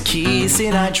brother's keys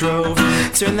and I drove.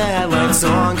 Turned the headlights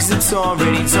on cause it's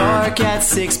already dark at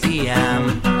 6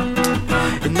 p.m.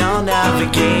 And I'll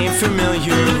navigate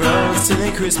familiar roads to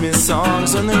the Christmas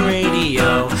songs on the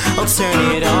radio. I'll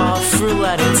turn it off for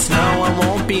let it snow. I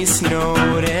won't be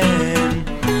snowed in.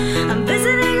 I'm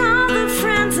visiting all the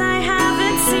friends I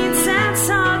haven't seen since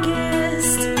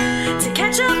August to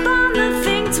catch up on the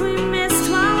things we missed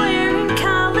while we're in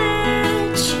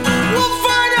college. We'll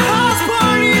find a house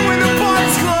party when the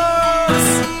bar's closed.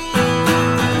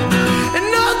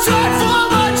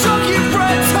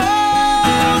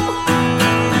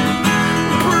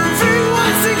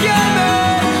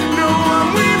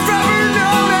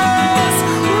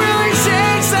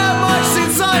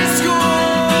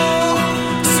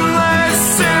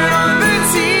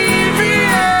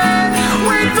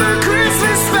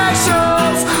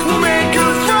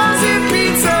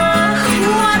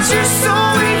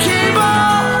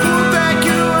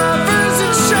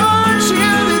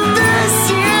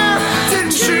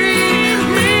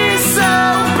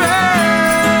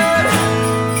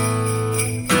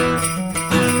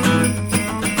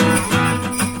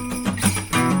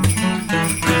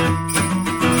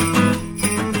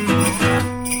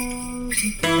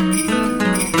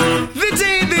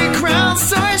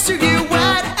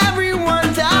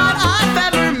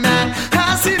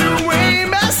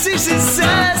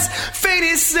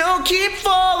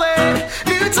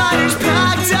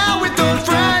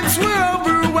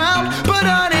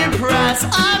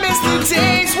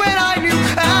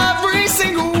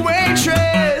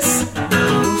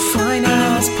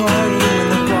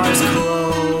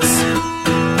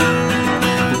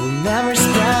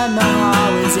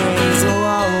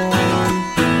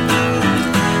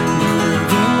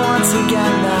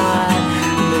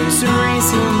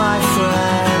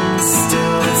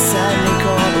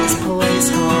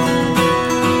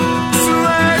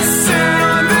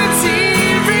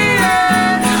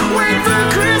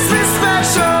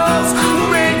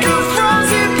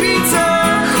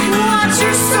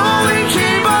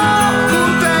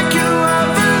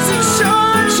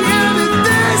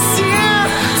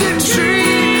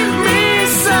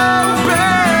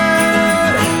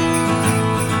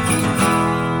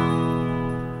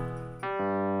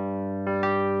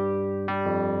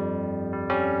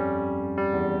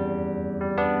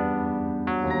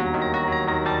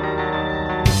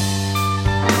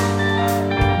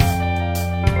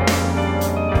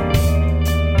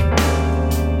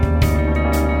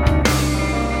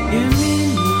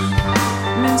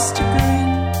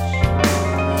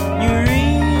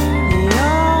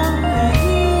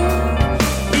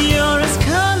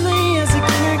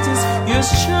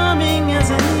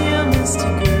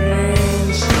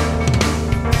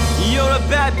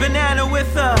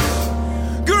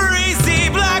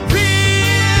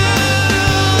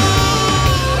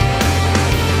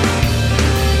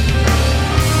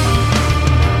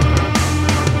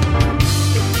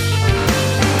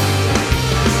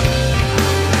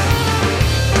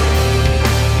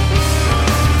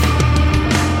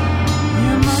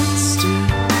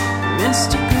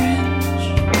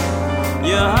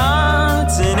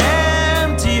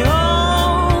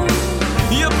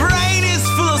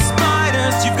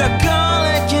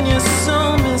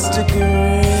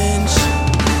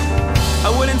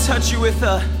 touch you with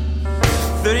a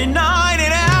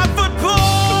 39.5-foot pole.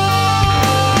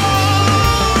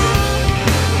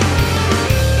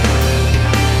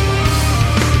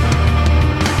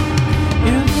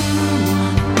 You're the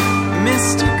one,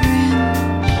 Mr.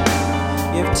 Grinch.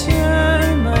 You have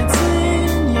termites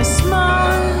in your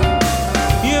smile.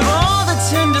 You have all the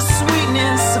tender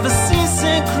sweetness of a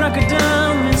seasick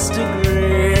crocodile, Mr.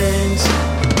 Grinch.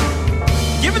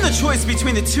 Given the choice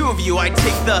between the two of you, I'd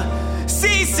take the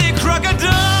seasick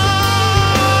crocodile.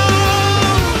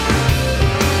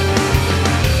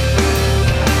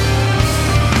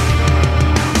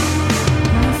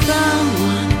 I found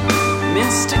one,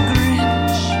 Mr.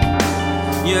 Grinch.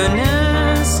 Your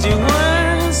nasty,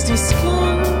 nasty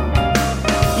skin.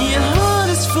 Your heart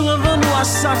is full of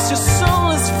unwashed socks. Your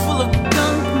soul is full of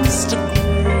gunk, Mr.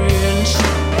 Grinch.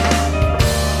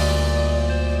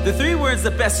 The three words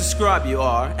that best describe you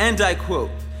are, and I quote,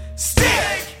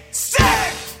 stick,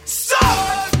 stick,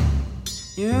 stop.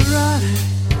 You're right,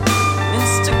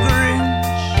 Mr.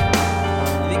 Grinch,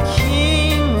 the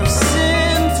king of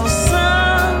sinful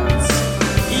sons.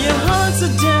 Your heart's a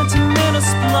dead tomato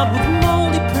splub with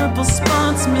moldy purple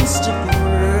spots, Mr.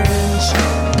 Grinch.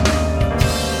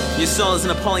 Your soul is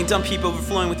an appalling dump heap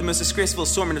overflowing with the most disgraceful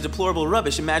assortment of deplorable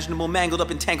rubbish imaginable, mangled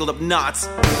up and tangled up knots.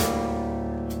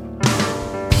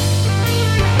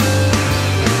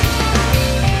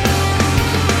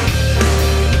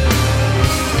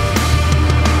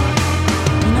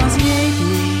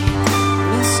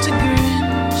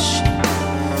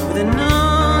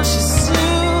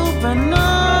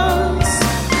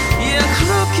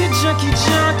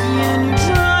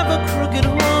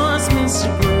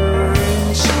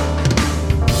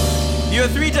 You're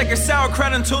a three-decker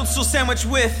sauerkraut and toadstool sandwich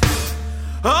with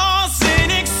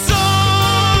arsenic sauce.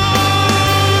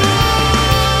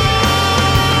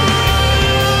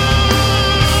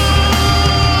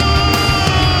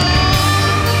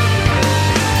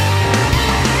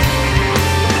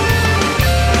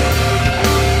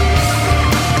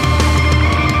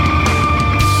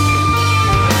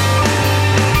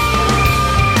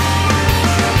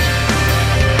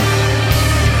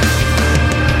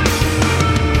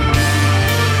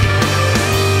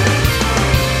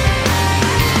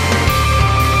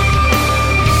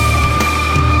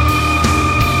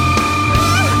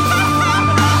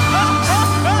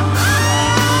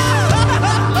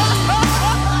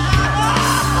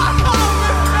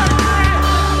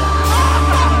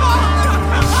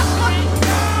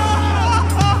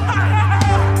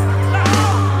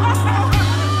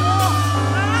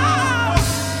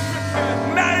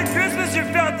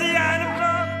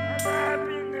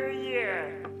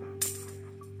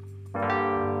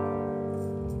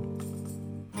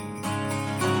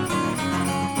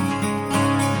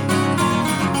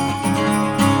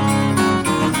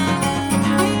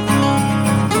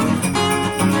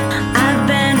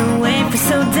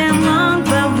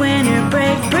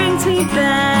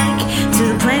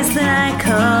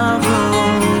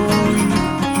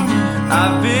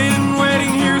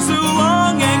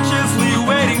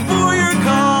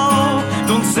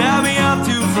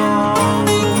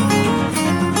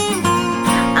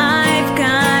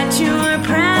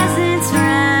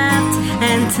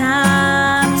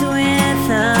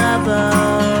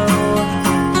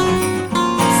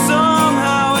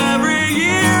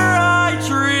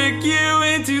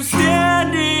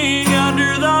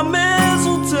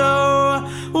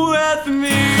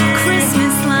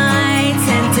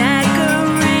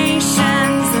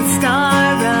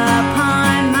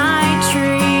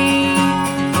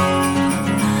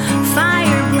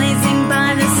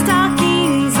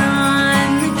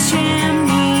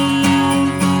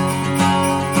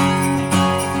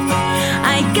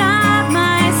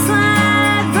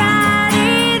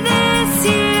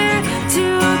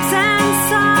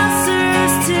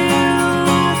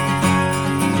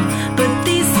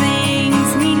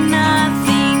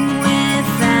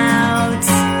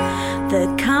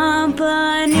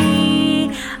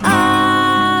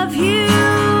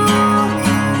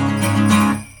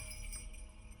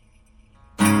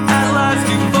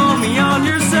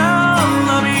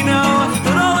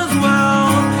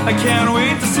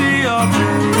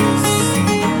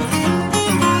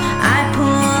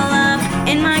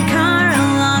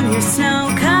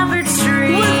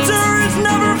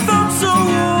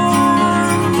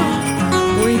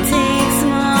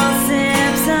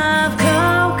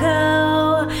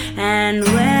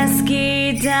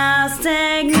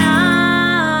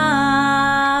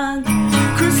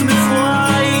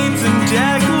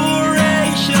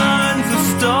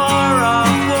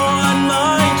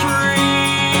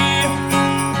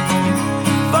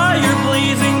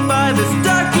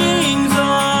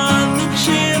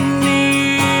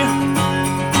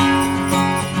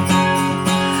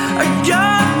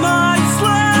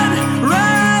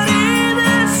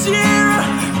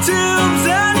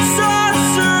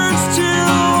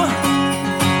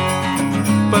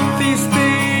 these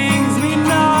things mean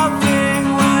nothing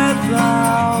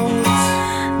without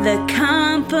the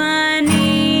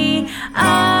company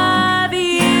of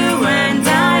you. And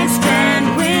I spend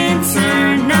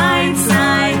winter nights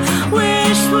I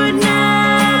wish would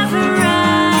never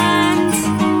end.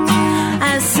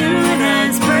 As soon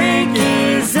as break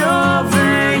is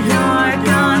over, you're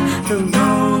gone, the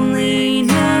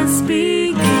loneliness begins.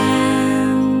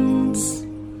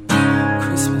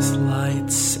 Christmas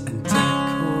lights and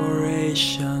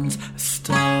decorations, a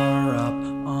star up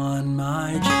on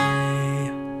my tree,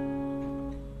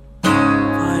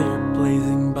 fire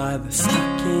blazing by the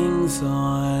stockings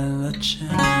on the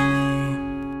chimney.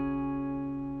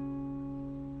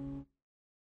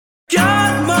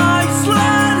 Got my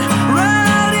sled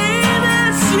ready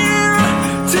this year,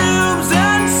 tubes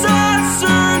and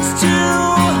saucers too.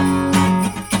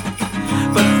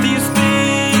 But these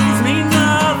things mean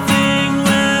nothing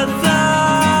without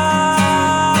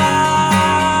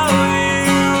you.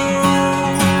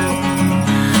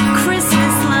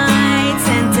 Christmas lights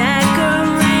and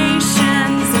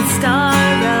decorations that star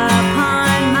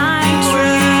upon my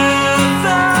tree.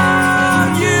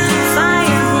 Without you.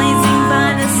 Fire blazing by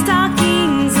the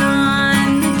stockings on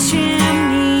the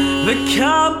chimney. The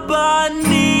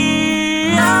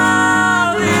company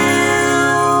of you.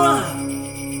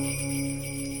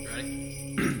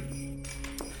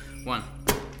 1,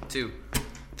 2,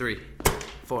 3,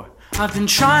 4. I've been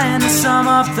trying to sum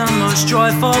up the most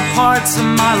joyful parts of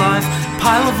my life.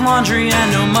 Pile of laundry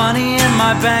and no money in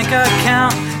my bank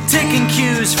account. Taking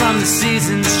cues from the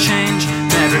seasons change.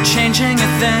 Never changing a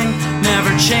thing,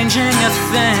 never changing a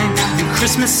thing. And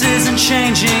Christmas isn't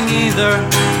changing either.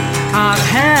 I've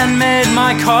handmade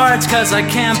my cards cause I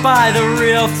can't buy the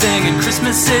real thing. And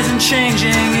Christmas isn't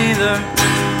changing either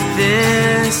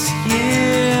this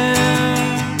year.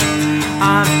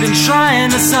 I've been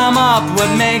trying to sum up what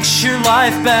makes your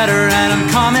life better, and I'm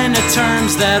coming to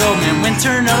terms that old man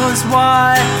winter knows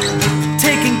why.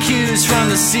 Taking cues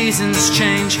from the seasons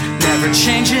change, never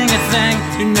changing a thing,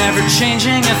 you're never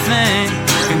changing a thing.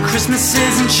 And Christmas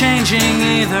isn't changing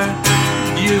either.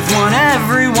 You've won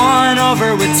everyone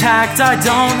over with tact I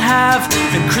don't have,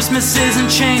 and Christmas isn't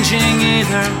changing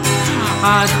either.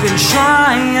 I've been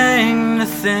trying to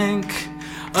think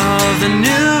of a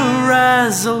new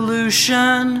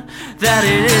resolution, that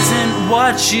it isn't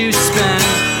what you spend,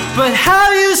 but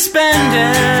how you spend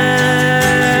it.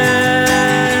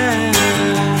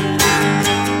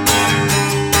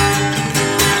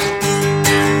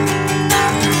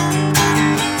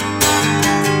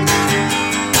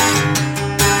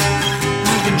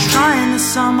 I've been trying to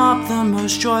sum up the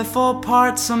most joyful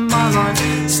parts of my life.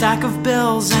 Stack of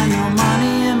bills and no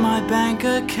money in my bank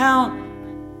account.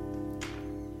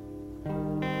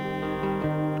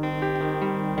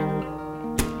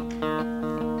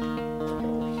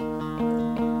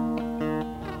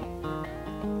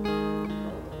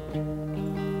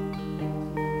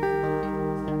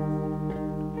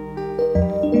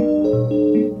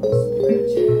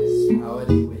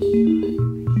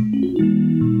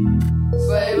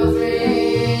 Sleigh bells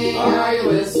ring, are you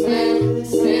listening?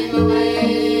 In the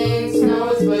lane,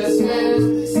 snow is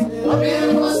glistening. A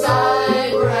beautiful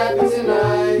sight, we're happy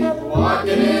tonight.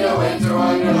 Walking in a winter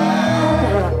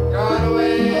wonderland. Gone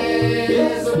away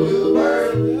is a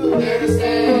bluebird, here to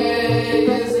stay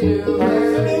is a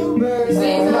new bird.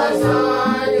 Sings a love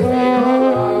song as we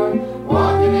go on,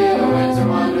 walking in a winter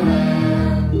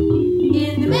wonderland.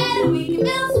 In the meadow we can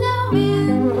build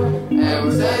snowmen. And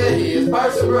we say that he is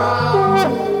Parson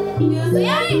Brown. You'll say I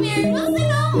ain't married, we'll say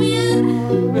no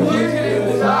man. But you can do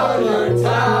this all in your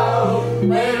town.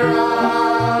 Later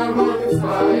on, we'll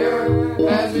conspire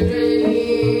as we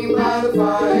dream by the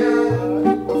fire.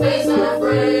 We'll face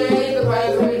unafraid the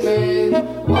plans we made,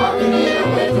 walking in a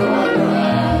winter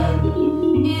wonderland.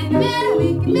 In the meadow we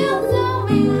can build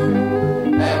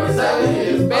snowmen. And we say that he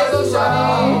is Basil Shaw.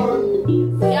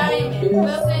 Say I ain't married,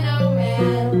 we'll say no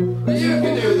man. But you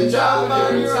can do the job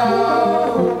on your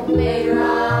own. Later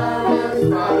on, we'll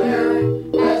conspire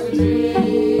as we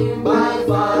dream by the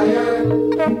fire.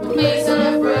 We'll face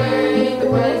unafraid the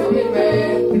plans we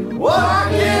made,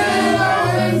 walking in a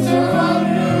winter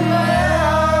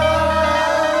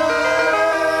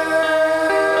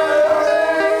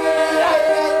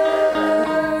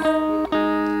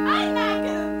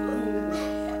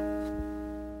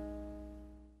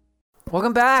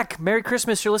Welcome back. Merry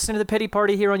Christmas. You're listening to The Pity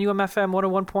Party here on UMFM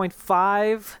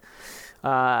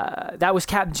 101.5. That was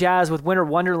Captain Jazz with Winter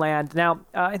Wonderland. Now,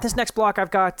 in this next block,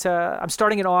 I'm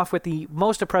starting it off with the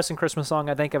most depressing Christmas song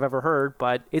I think I've ever heard,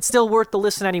 but it's still worth the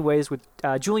listen anyways, with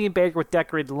Julian Baker with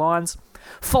Decorated Lawns.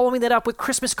 Following that up with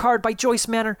Christmas Card by Joyce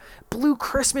Manor, Blue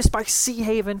Christmas by Sea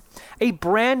Haven, a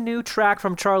brand new track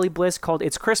from Charlie Bliss called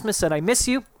It's Christmas and I Miss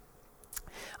You.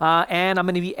 And I'm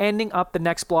going to be ending up the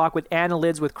next block with Anna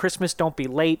Lids with Christmas Don't Be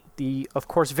Late, the, of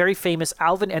course, very famous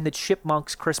Alvin and the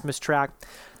Chipmunks Christmas track.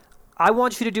 I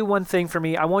want you to do one thing for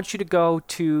me. I want you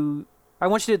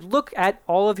to look at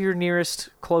all of your nearest,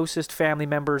 closest family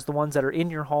members, the ones that are in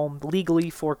your home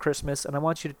legally for Christmas, and I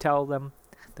want you to tell them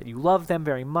that you love them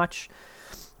very much.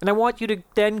 And I want you to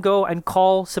then go and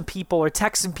call some people or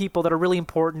text some people that are really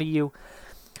important to you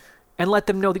and let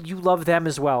them know that you love them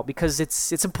as well, because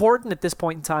it's important at this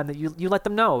point in time that you let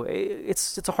them know.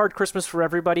 It's a hard Christmas for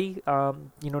everybody,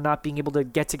 not being able to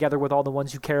get together with all the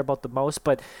ones you care about the most,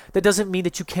 but that doesn't mean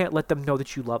that you can't let them know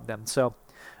that you love them. So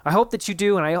I hope that you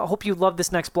do, and I hope you love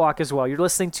this next block as well. You're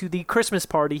listening to the Christmas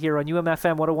Party here on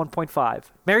UMFM 101.5.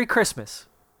 Merry Christmas.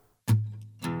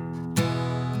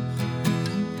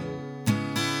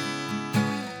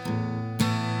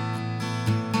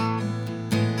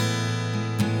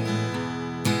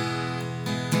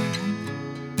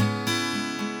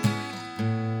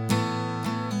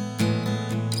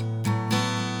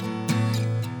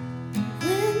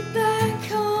 Went back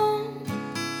home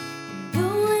in the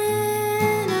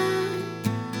winter,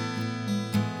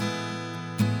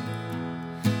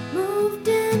 moved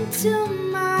into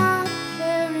my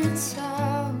parents'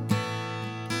 house,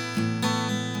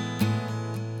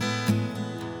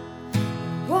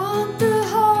 walked the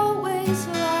hallways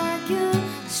like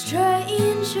a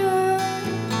stranger,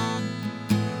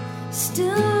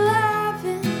 still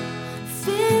haven't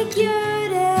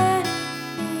figured anything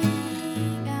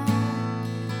out.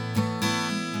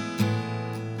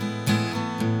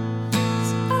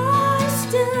 I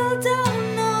still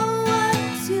don't know what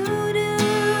to do.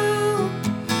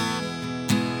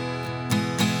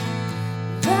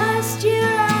 Last year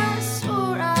I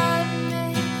swore I'd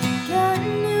make good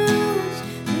news,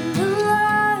 and the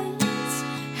lights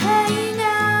hang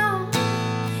out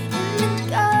in the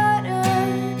gutter,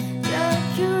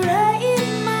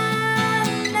 decorating my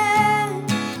neck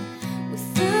with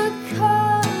the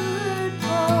colored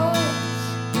balls,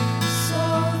 so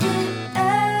that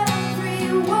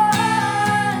everyone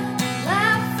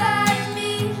laugh at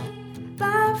me,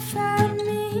 laugh at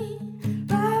me,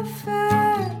 laugh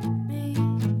at me.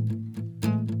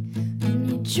 When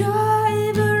you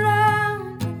drive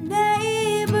around the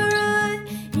neighborhood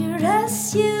in your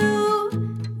SUV,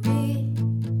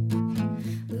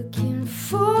 looking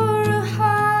for a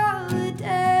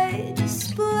holiday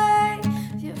display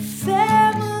of your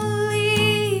family,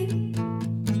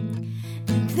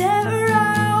 and there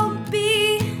I'll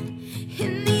be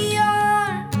in the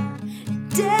yard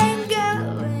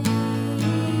dangling you.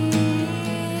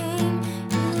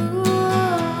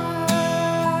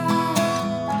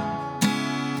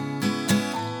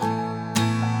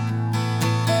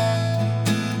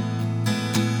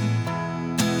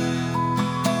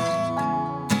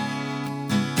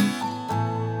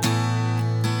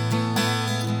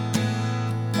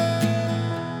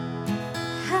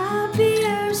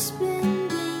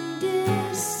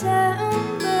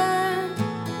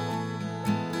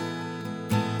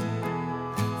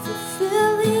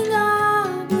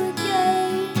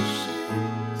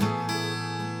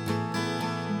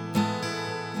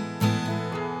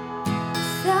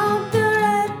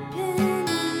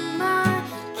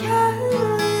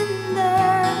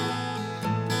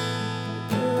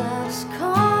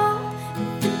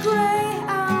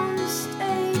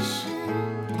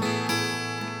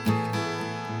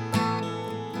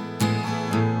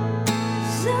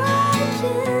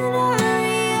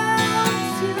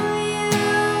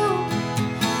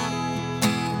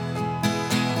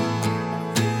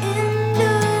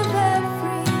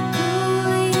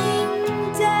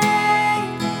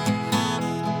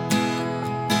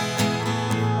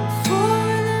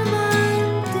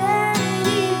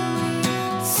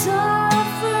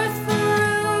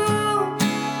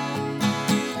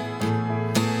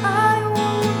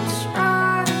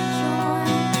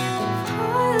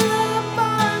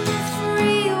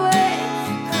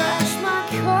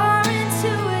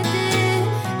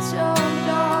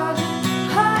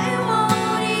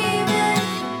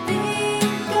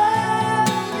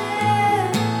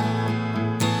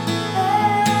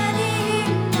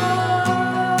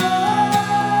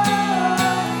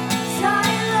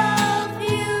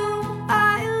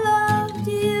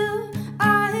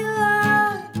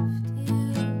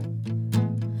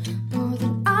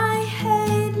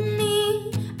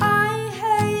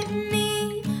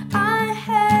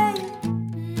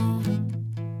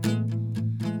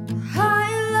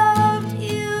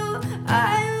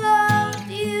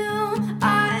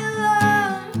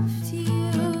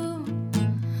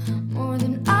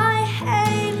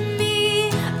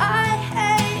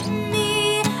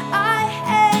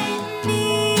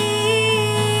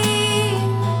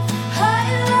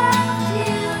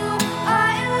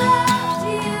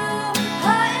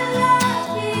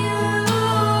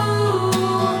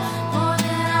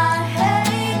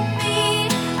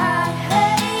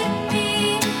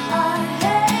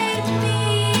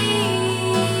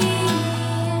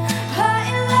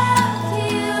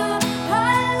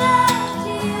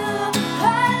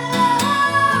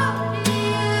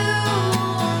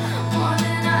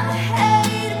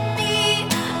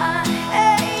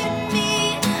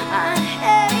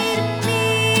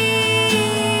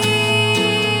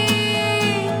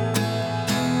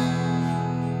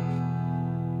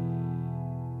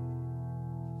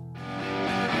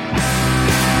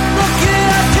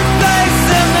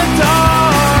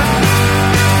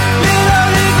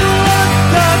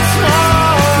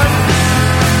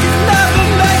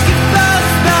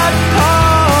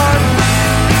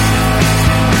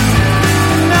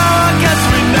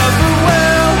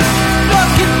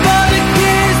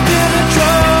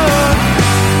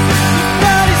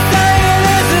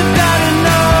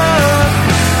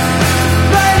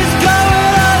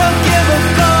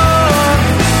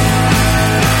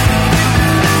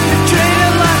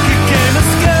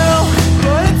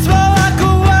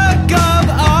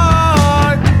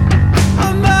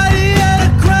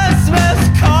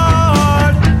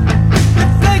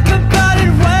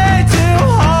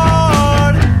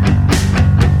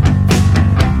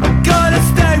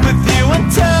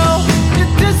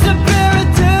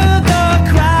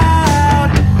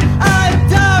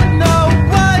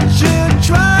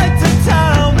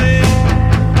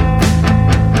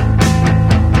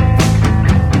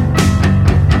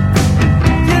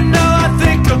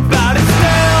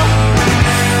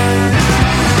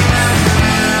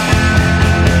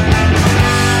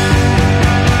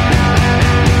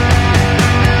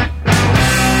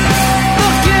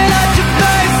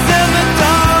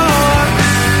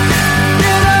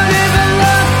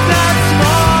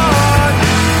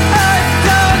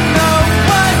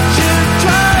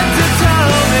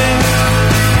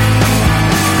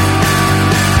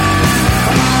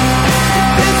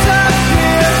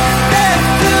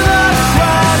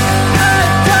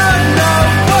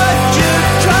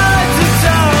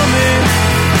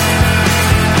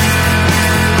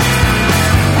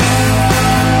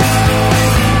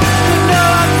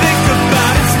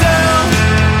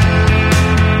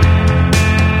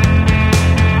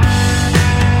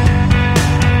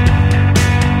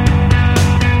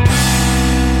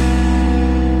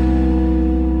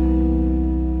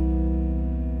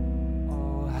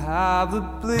 have a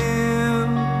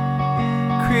blue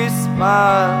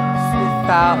Christmas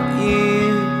without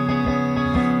you.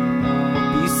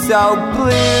 I'll be so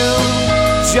blue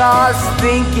just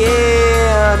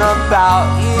thinking about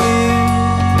you.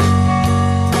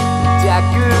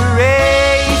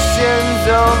 Decorations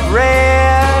of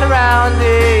red around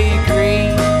a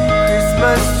green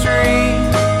Christmas tree.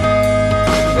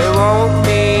 They won't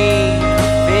mean a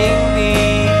thing to me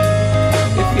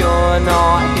if you're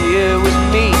not here with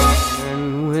me.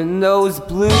 And when those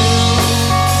blue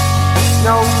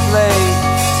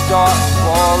snowflakes start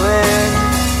falling,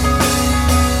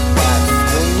 that's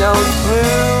when those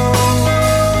blue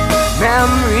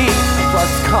memories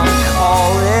must come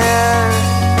calling.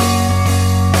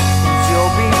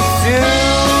 You'll be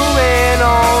doing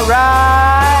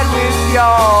alright with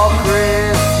your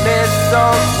Christmas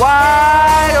of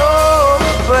white, oh,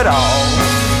 but I'll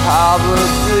have a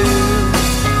blue,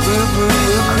 blue, blue,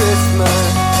 blue Christmas.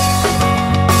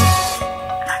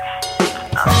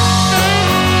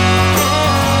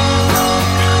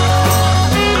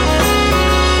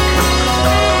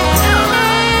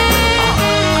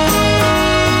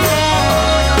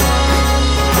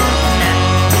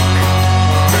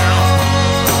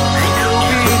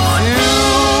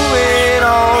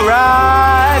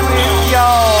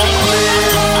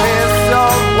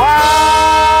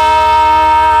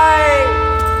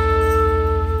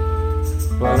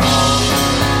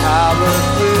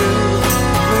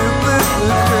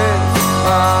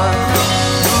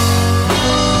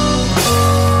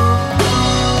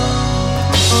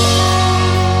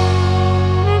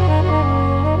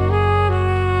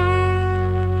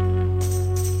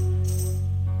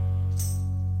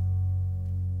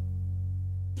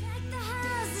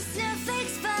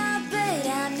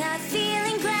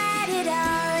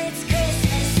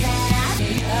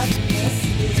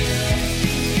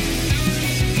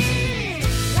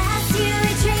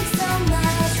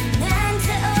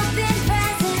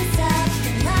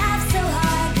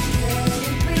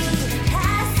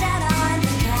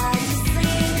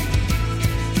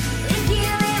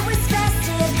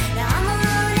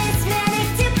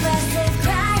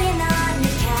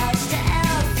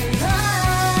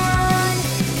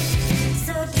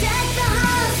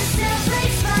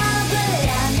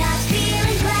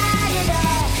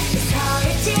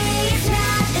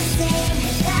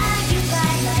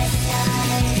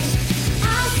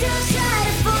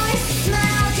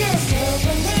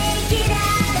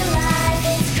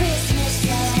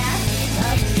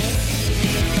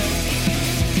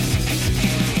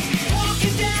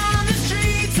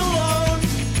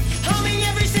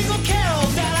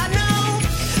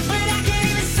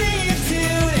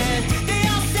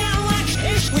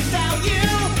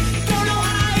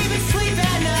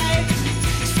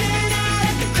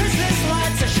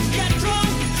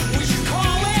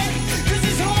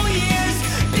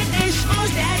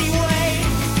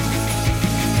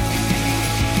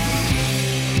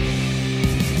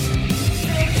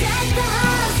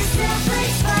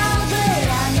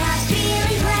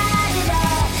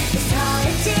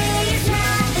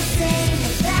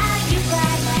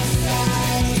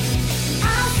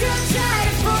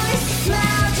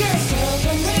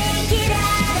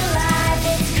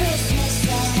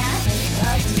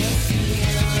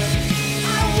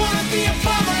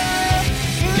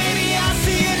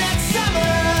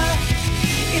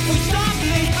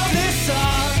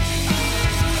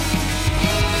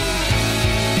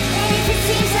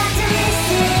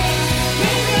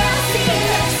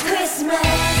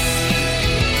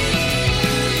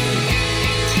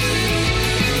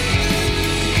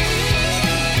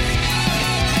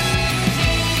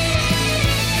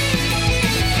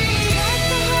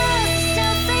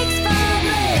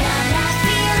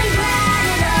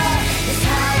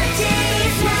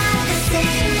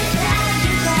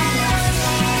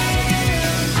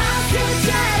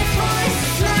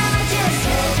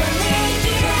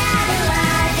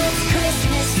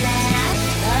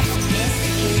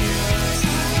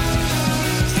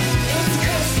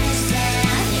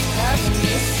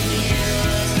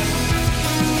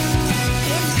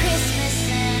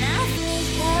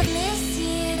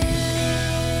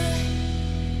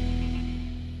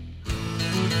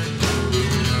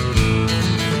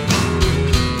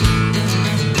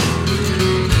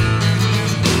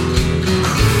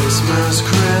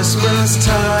 Christmas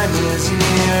time is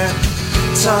near.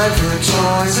 Time for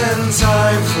toys and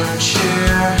time for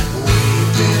cheer.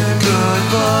 We've been good,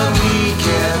 but we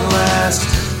can't last.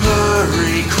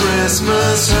 Hurry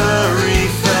Christmas, hurry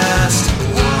fast.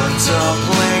 Want a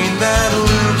plane that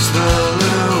loops the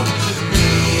loop.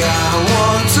 Me, I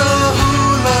want a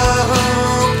hula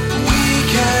hoop. We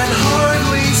can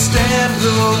hardly stand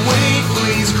the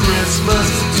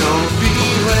Christmas, don't be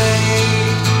late.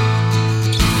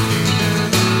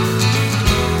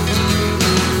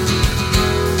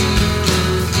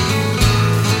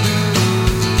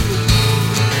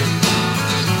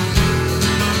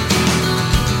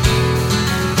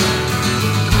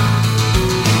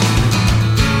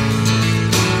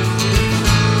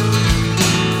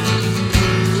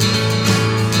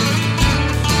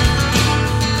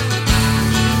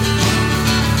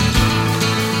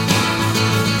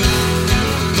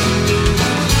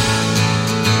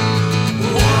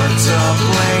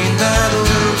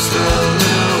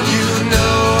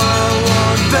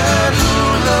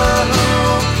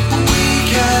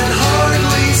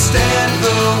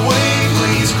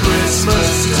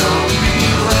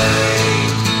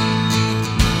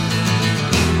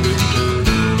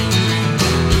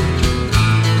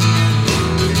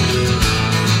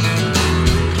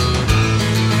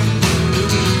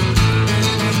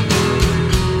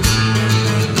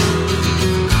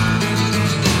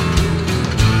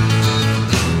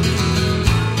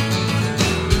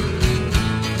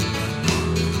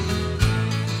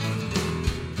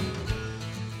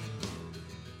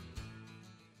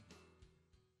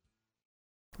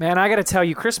 Man, I gotta tell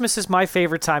you, Christmas is my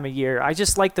favorite time of year. I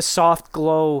just like the soft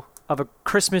glow of a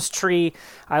Christmas tree.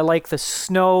 I like the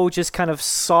snow just kind of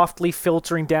softly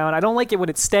filtering down. I don't like it when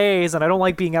it stays, and I don't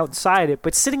like being outside it,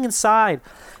 but sitting inside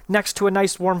next to a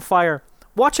nice warm fire,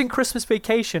 watching Christmas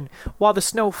Vacation while the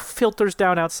snow filters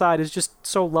down outside is just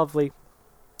so lovely.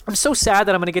 I'm so sad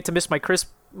that I'm gonna get to miss I'm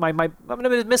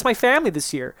gonna miss my family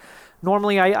this year.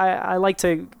 Normally, I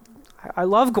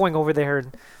love going over there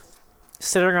and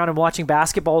sitting around and watching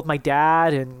basketball with my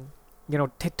dad, and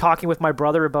talking with my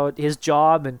brother about his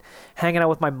job, and hanging out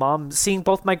with my mom, seeing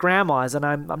both my grandmas. And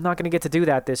I'm not going to get to do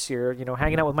that this year.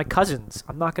 Hanging out with my cousins,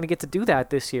 I'm not going to get to do that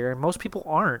this year, and most people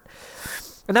aren't.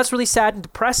 And that's really sad and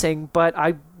depressing, but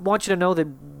I want you to know that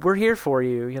we're here for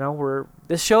you.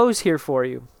 This show's here for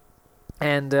you,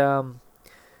 and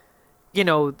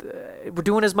we're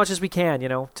doing as much as we can,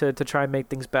 to try and make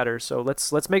things better. So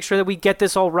let's make sure that we get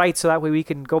this all right, so that way we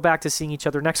can go back to seeing each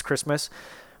other next Christmas.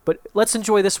 But let's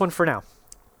enjoy this one for now.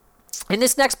 In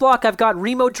this next block, I've got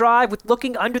Remo Drive with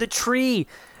Looking Under the Tree,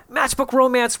 Matchbook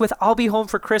Romance with I'll Be Home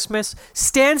for Christmas,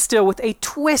 Standstill with a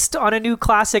twist on a new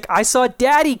classic, I Saw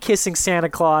Daddy Kissing Santa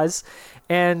Claus,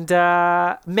 and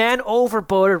Man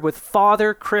Overboarded with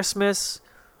Father Christmas.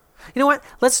 You know what?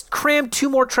 Let's cram 2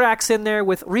 more tracks in there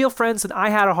with Real Friends and I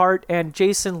Had a Heart and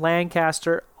Jason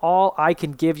Lancaster, All I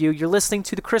Can Give You. You're listening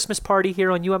to The Christmas Party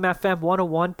here on UMFM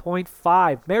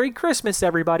 101.5. Merry Christmas,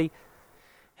 everybody.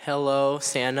 Hello,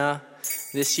 Santa.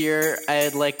 This year,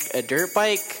 I'd like a dirt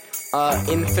bike,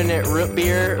 infinite root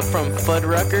beer from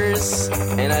Fuddruckers,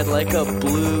 and I'd like a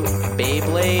blue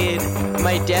Beyblade.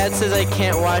 My dad says I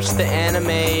can't watch the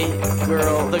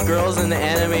the girls in the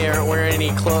anime aren't wearing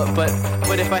any clothes, but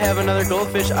if I have another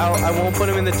goldfish, I won't put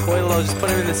him in the toilet, I'll just put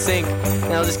him in the sink,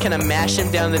 and I'll just kind of mash him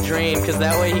down the drain, because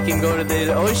that way he can go to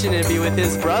the ocean and be with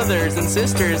his brothers and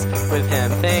sisters with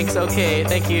him. Thanks, okay,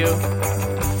 thank you.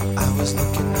 I was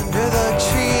looking under the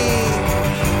tree,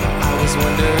 I was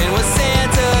wondering what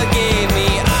Santa gave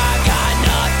me. I got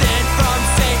nothing from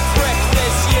St. Frick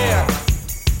this year.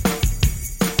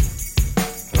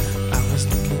 I was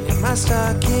looking in my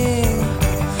stocking,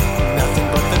 nothing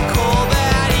but the coal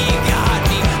that he got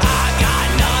me. I got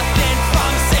nothing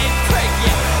from St. Frick,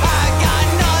 yeah. I got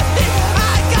nothing.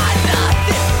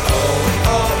 oh,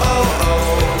 oh, oh,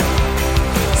 oh.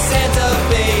 Santa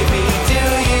baby, do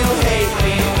you hate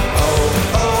me? Oh,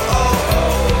 oh, oh,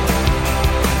 oh.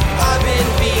 I've been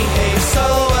behaved so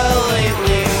well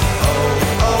lately.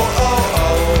 Oh, oh, oh,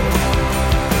 oh.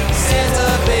 Santa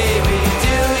baby,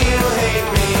 do you hate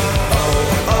me? Oh,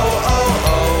 oh, oh,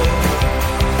 oh.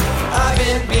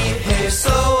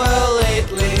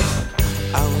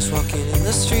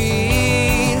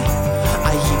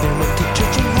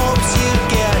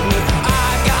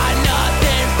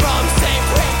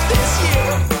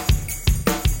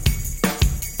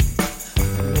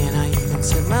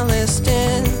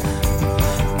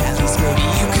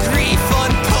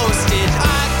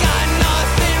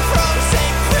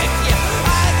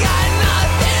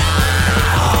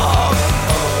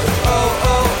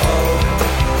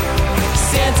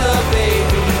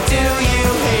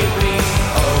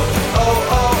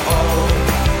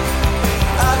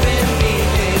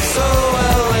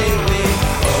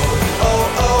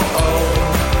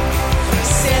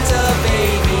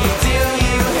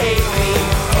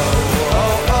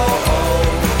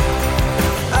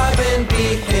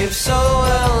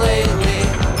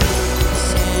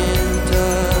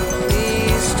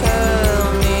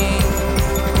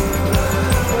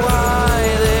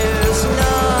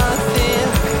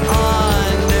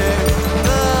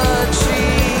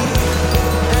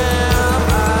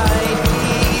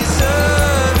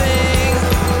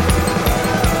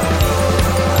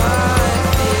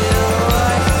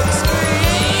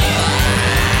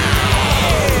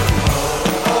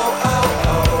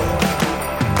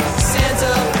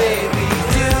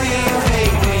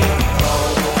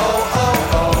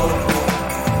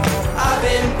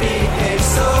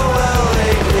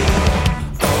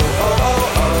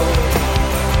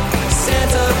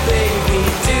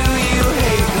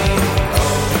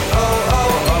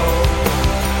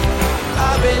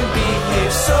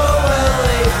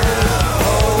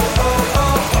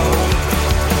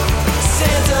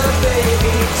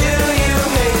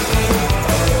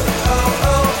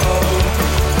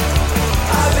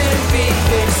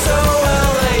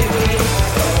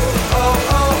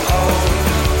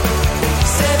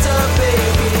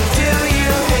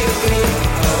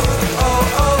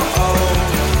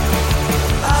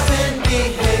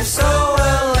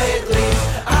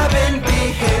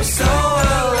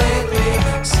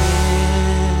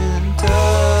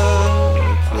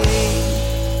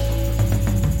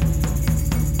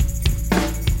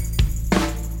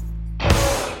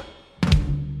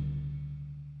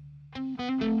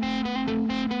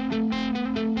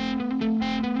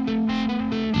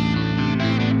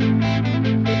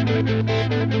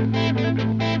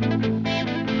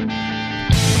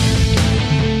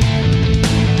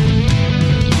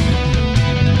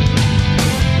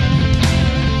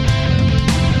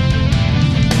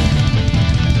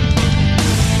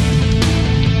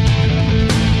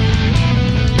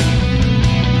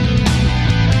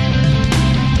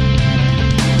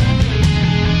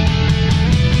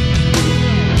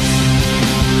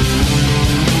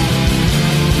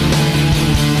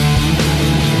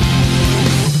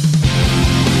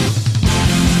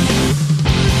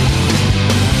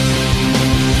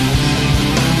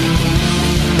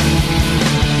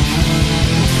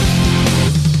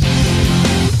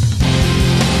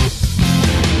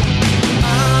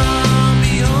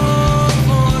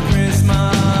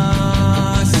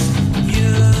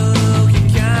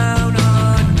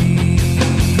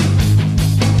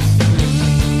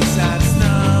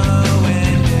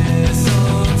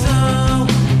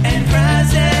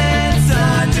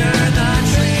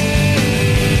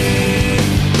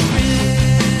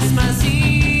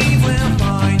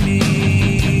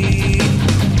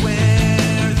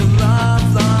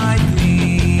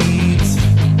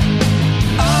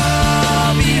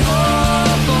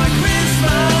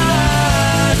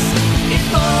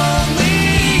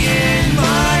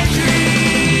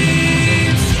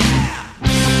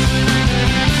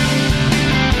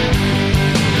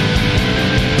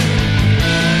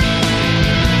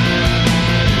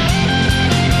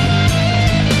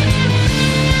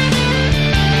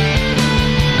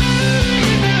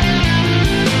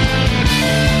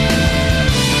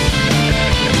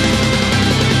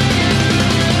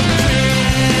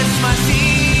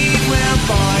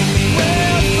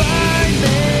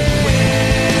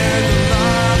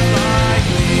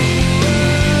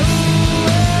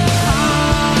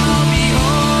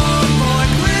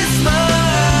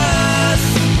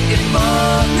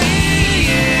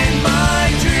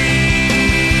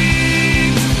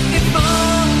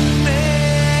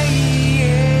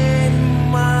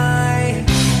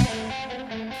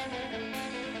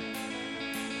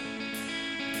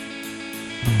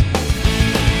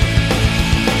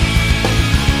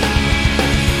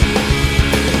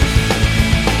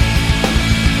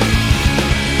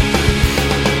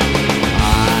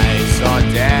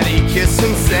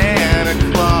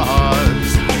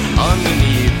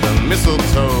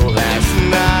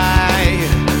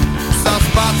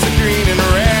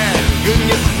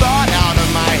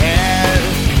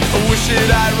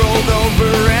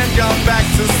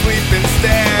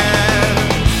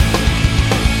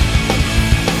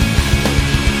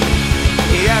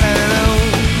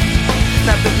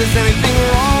 there's anything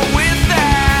wrong with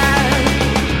that.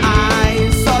 I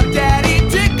saw Daddy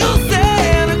tickle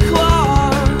Santa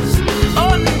Claus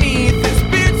underneath his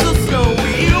beard so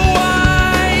snowy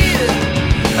white.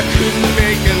 I couldn't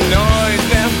make a noise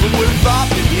then, but would've thought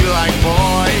that he liked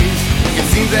boys. It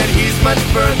seems that he's much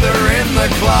further in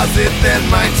the closet than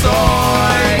my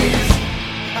toys.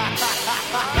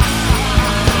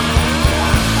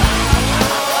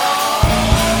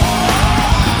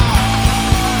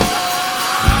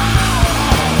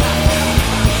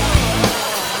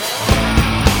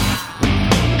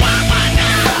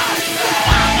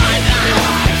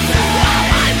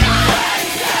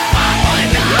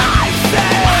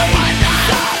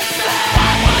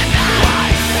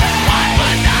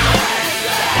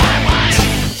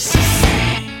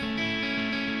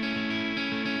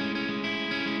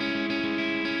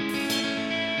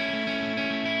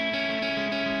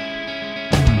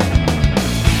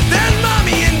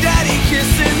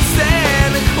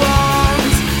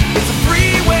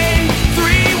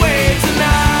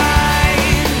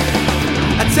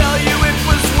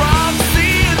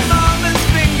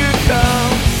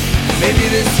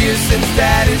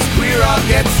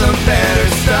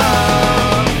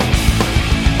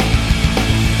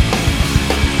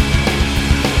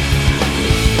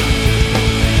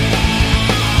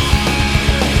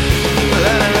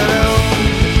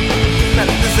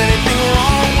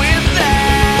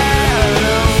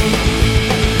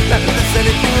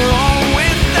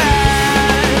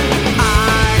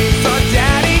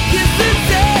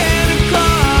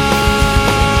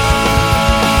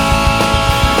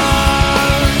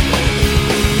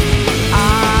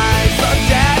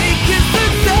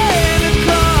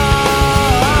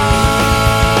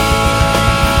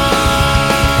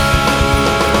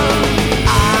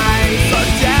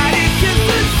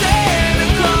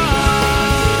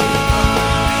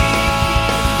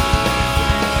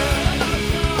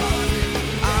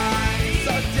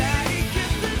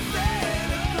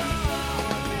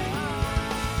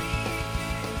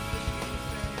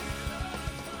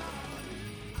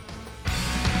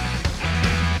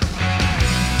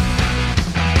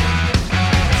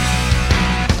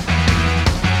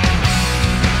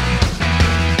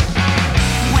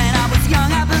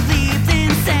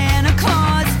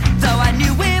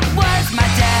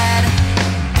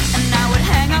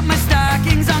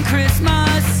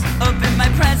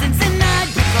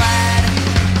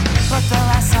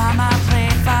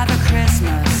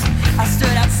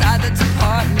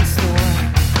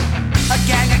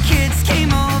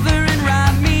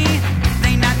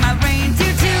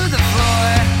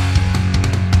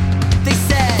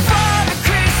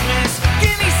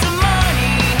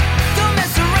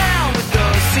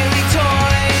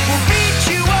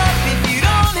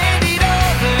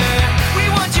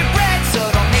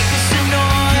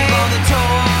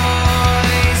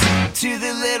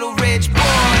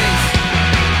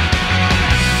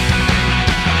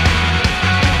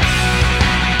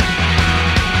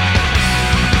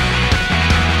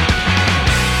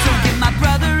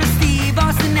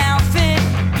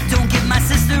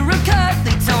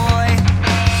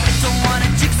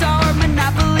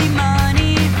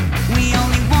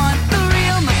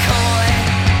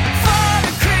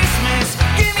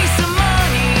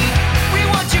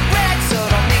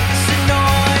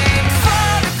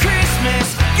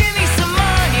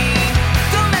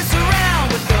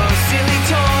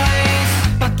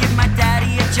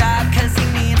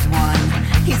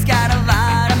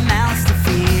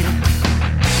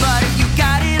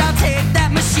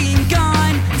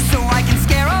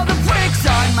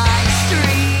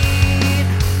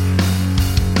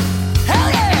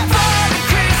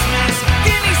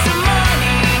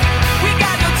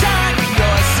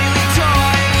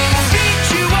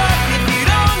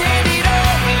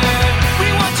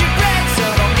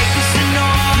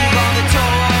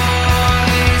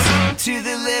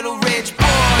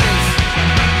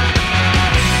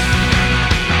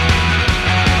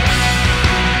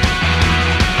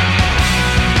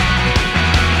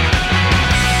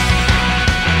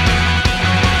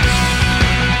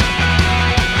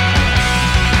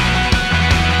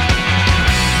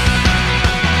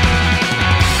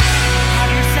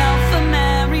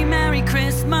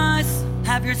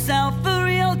 yourself a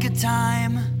real good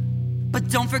time. But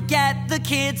don't forget the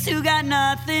kids who got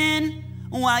nothing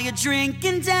while you're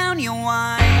drinking down your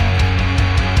wine.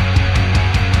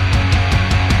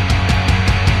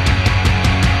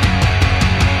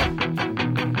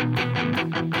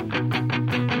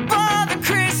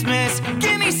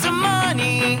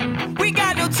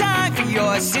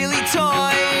 Your silly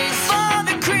toys.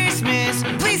 Father Christmas,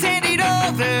 please hand it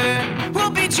over.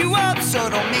 We'll beat you up, so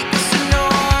don't make us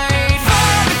annoyed.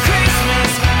 Father Christmas,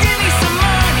 give me some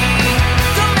money.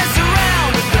 Don't mess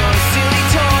around with those silly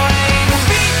toys. We'll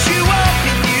beat you up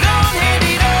if you don't hand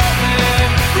it over.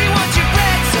 We want your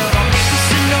bread, so don't make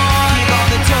us annoyed. Give all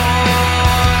the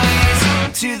toys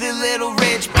to the little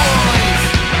rich boys.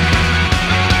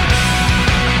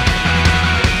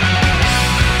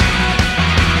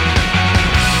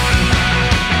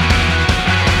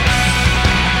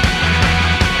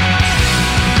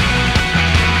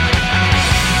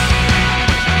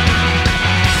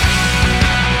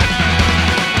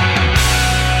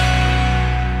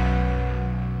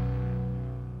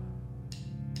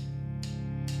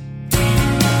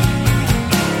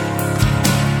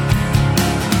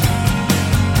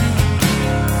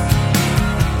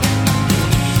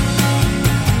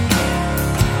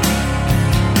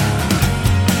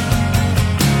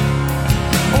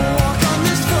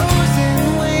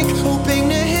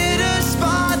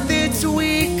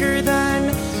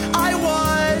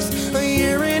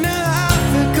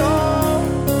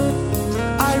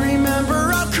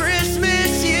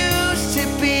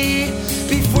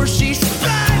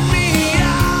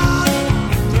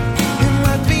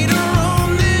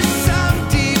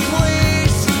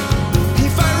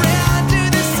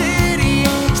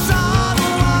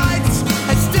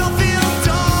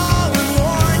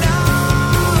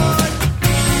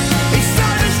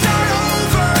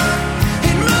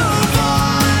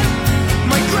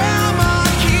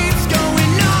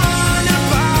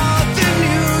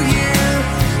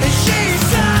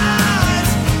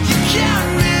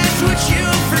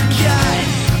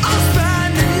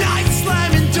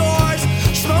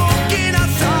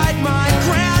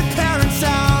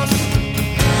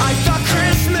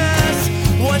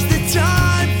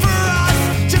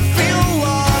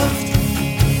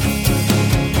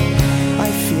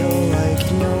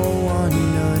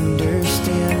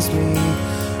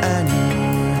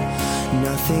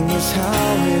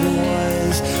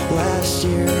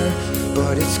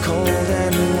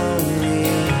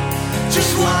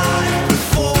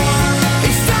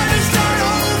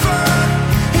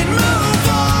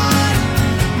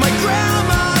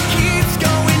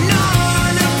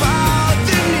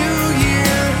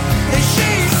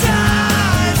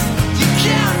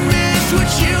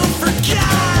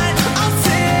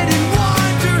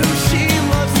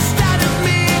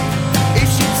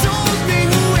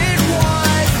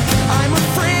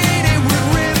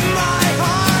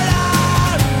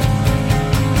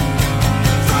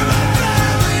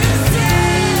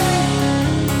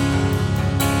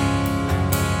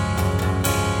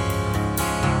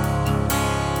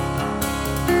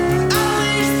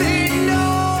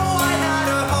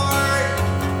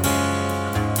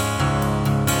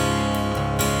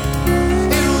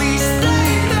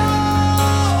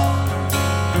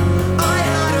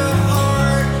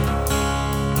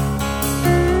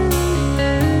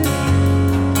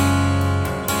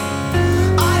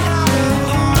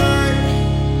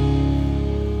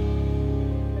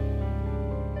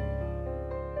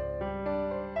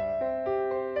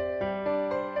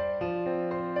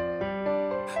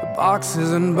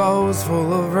 Boxes and bows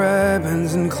full of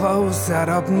ribbons and clothes set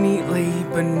up neatly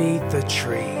beneath the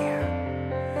tree,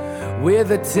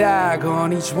 with a tag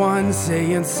on each one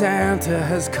saying Santa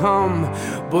has come,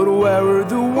 but where are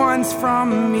the ones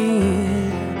from me?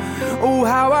 Oh,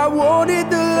 how I wanted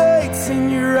the lights in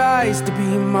your eyes to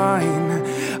be mine.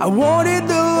 I wanted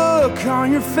the look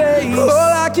on your face. All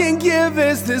I can give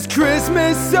is this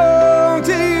Christmas song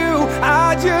to you.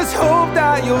 I just hope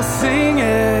that you'll sing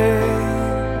it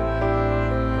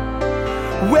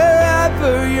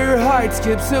wherever your heart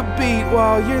skips a beat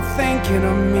while you're thinking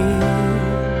of me.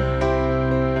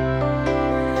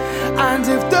 And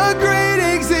if the great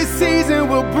exit season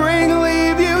will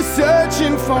leave you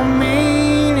searching for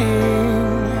meaning,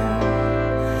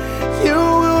 you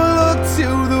will look to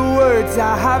the words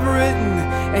I have written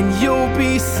and you'll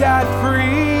be set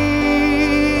free.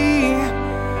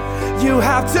 You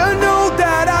have to know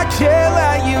that I can't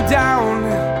let you down.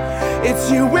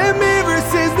 It's you and me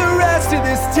versus the rest of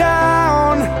this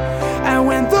town. And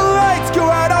when the lights go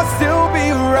out, I'll still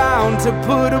be around to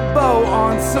put a bow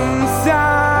on some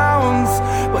sounds.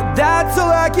 But that's all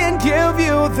I can give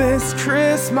you this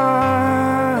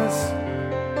Christmas.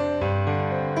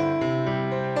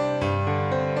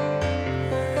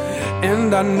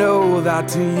 And I know that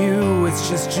to you it's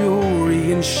just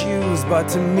jewelry and shoes, but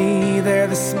to me they're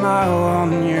the smile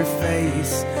on your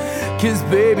face. 'Cause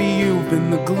baby, you've been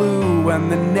the glue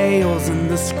and the nails and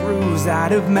the screws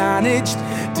that have managed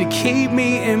to keep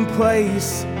me in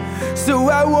place. So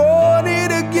I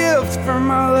wanted a gift for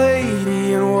my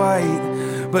lady in white,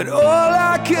 but all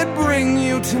I could bring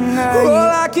you tonight, all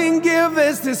I can give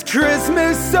is this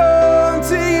Christmas song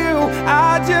to you.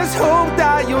 I just hope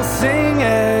that you'll sing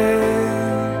it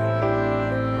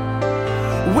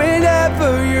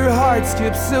whenever your heart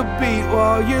skips a beat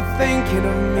while you're thinking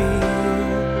of me.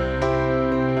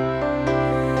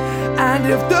 And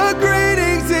if the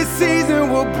greetings this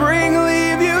season will bring,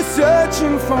 leave you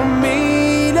searching for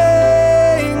meaning,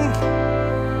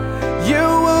 you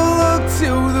will look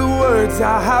to the words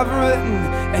I have written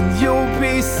and you'll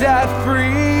be set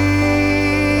free.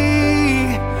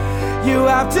 You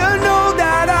have to know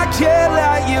that I can't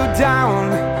let you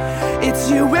down. It's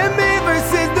you and me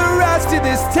versus the rest of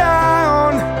this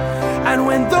town. And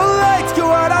when the lights go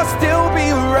out, I'll still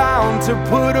be around to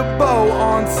put a bow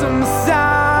on some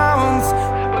sounds.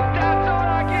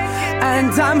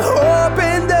 And I'm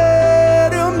hoping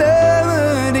that a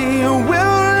melody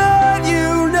will let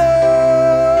you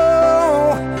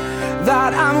know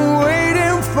that I'm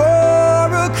waiting for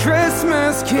a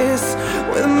Christmas kiss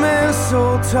with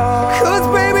mistletoe. 'Cause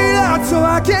baby, that's all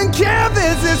I can give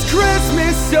is this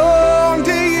Christmas song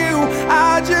to you.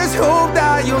 I just hope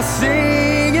that you'll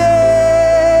sing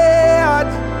it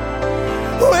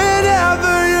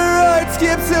whenever your heart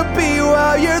skips a beat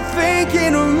while you're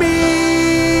thinking of me.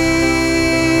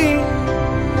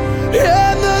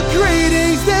 And the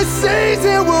greetings this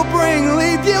season will bring,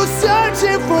 leave you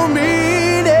searching for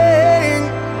meaning.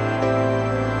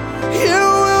 You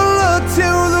will look to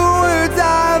the words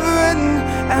I've written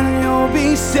and you'll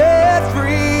be set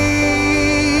free.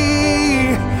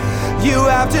 You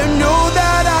have to know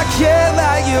that I can't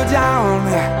let you down.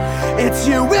 It's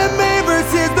you and me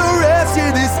versus the rest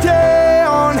of this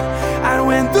town. And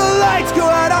when the lights go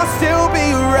out, I'll still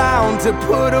be around to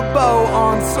put a bow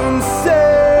on some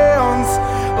sounds.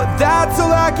 But that's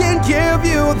all I can give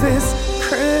you this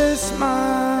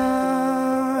Christmas.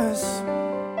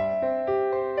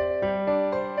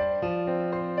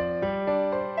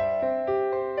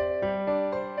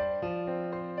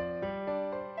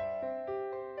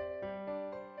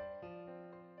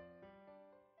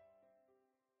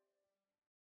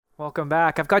 Welcome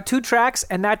back. I've got 2 tracks,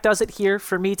 and that does it here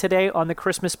for me today on the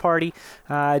Christmas party.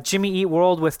 Jimmy Eat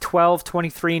World with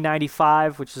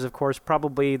 12/23/95, which is, of course,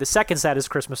 probably the second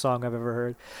saddest Christmas song I've ever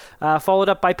heard. Followed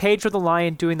up by Pedro the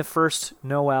Lion doing the first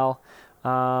Noel. You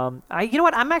know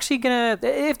what? I'm actually going to,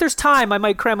 if there's time, I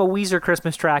might cram a Weezer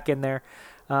Christmas track in there.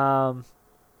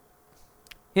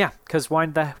 Yeah, because why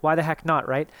the heck not,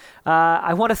 right?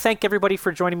 I want to thank everybody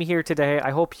for joining me here today.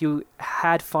 I hope you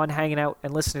had fun hanging out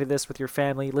and listening to this with your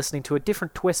family, listening to a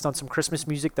different twist on some Christmas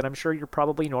music that I'm sure you're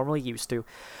probably normally used to.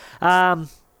 And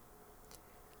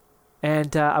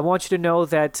I want you to know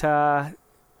that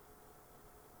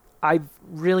I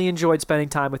really enjoyed spending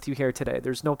time with you here today.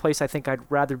 There's no place I think I'd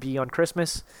rather be on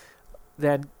Christmas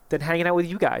than hanging out with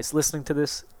you guys, listening to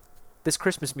this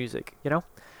Christmas music, you know?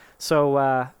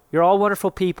 So, you're all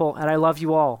wonderful people, and I love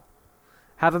you all.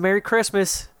 Have a Merry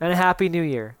Christmas and a Happy New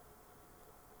Year.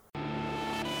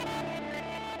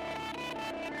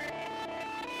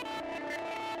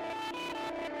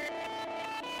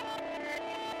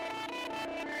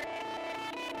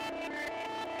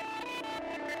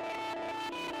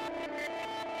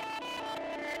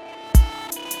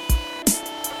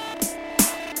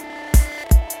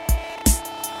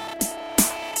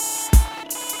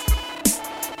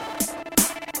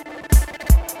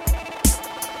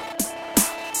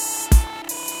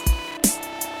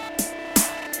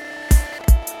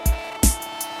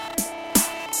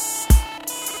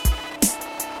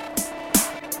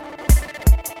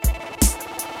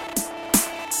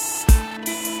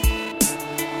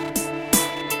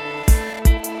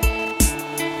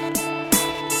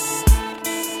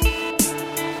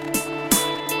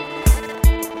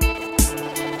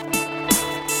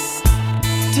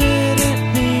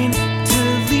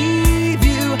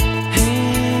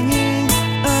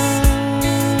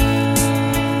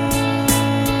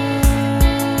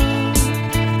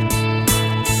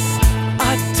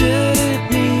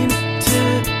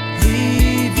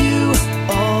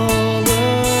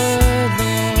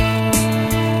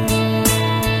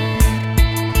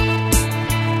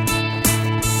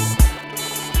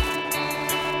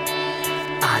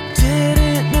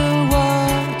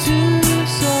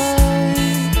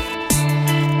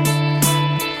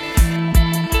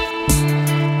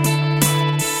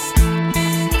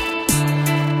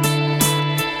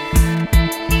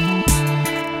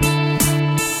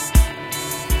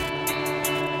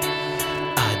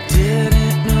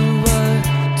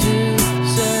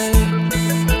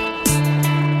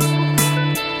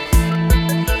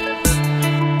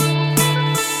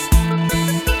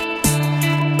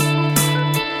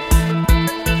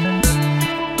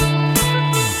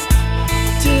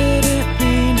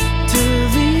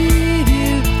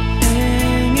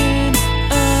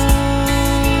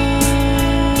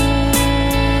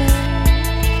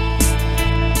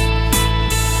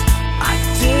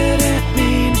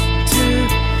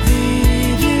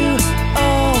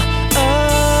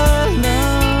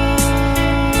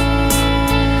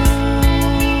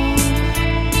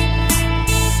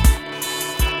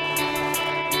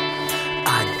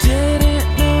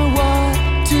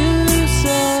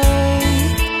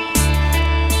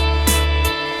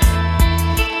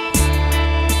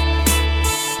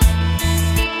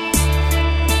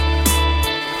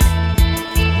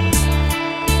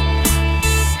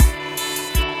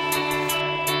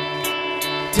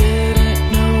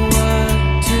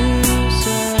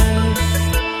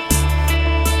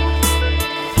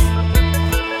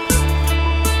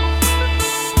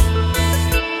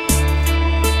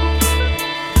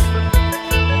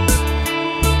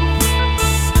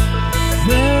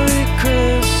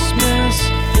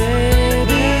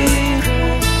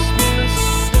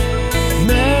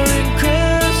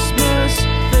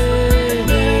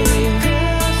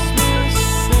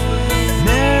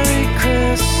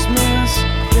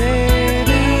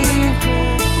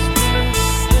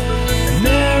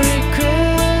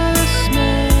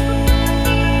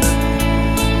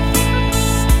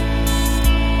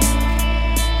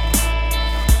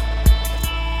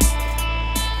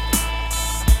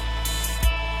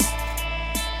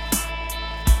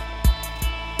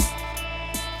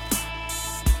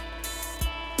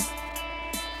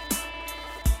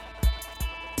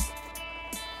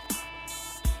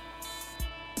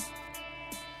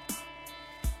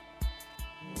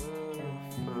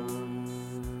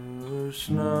 first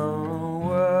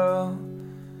Noel,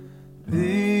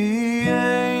 the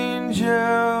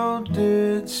angel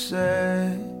did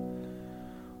say,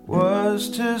 was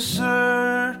to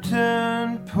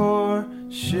certain poor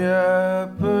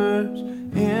shepherds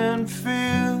in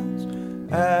fields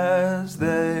as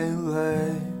they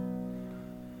lay,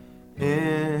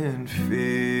 in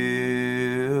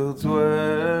fields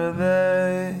where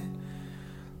they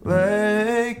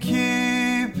lay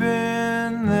keeping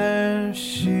their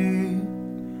sheep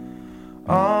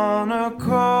on a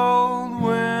cold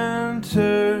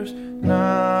winter's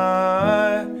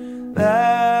night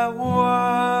that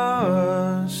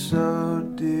was so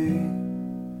deep.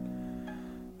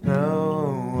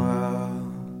 Noel,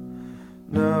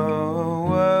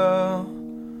 Noel,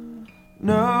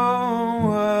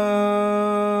 Noel,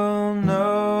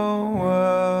 Noel.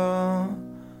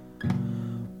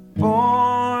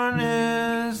 Born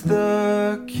is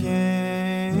the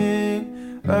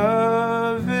King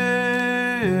of Israel.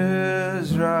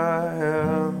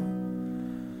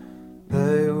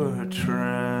 They were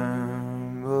trembling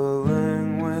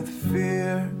with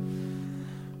fear,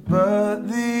 but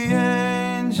the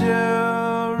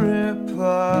angel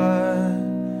replied,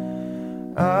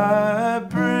 I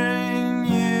bring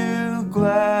you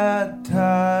glad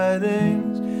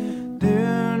tidings,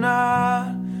 do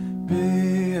not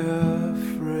be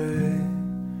afraid.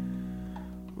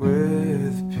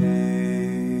 With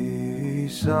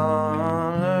peace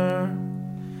on earth,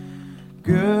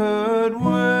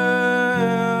 goodwill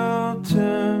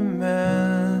to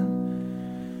men,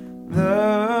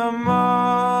 the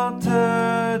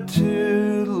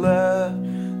multitude left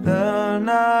the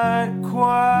night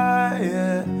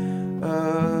quiet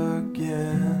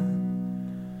again.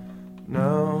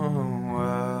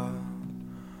 Noel,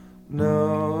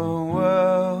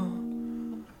 Noel,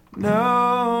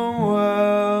 Noel,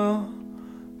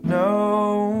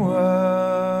 Noel.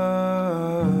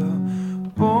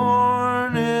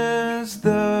 Born is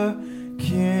the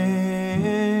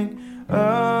King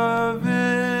of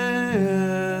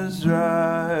Israel.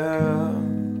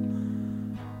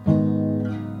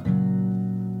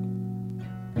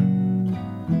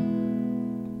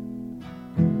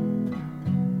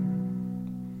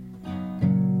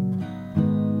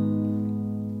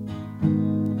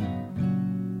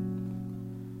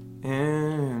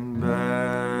 In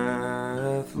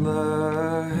Bethlehem,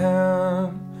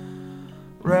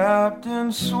 wrapped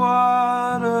in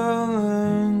swaddling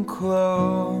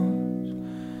clothes,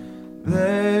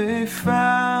 they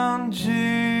found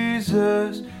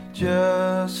Jesus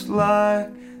just like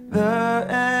the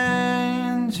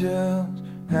angels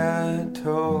had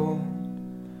told.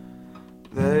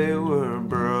 They were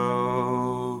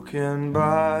broken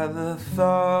by the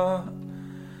thought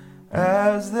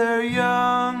as their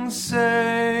young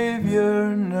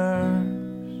Savior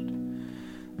nursed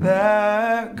that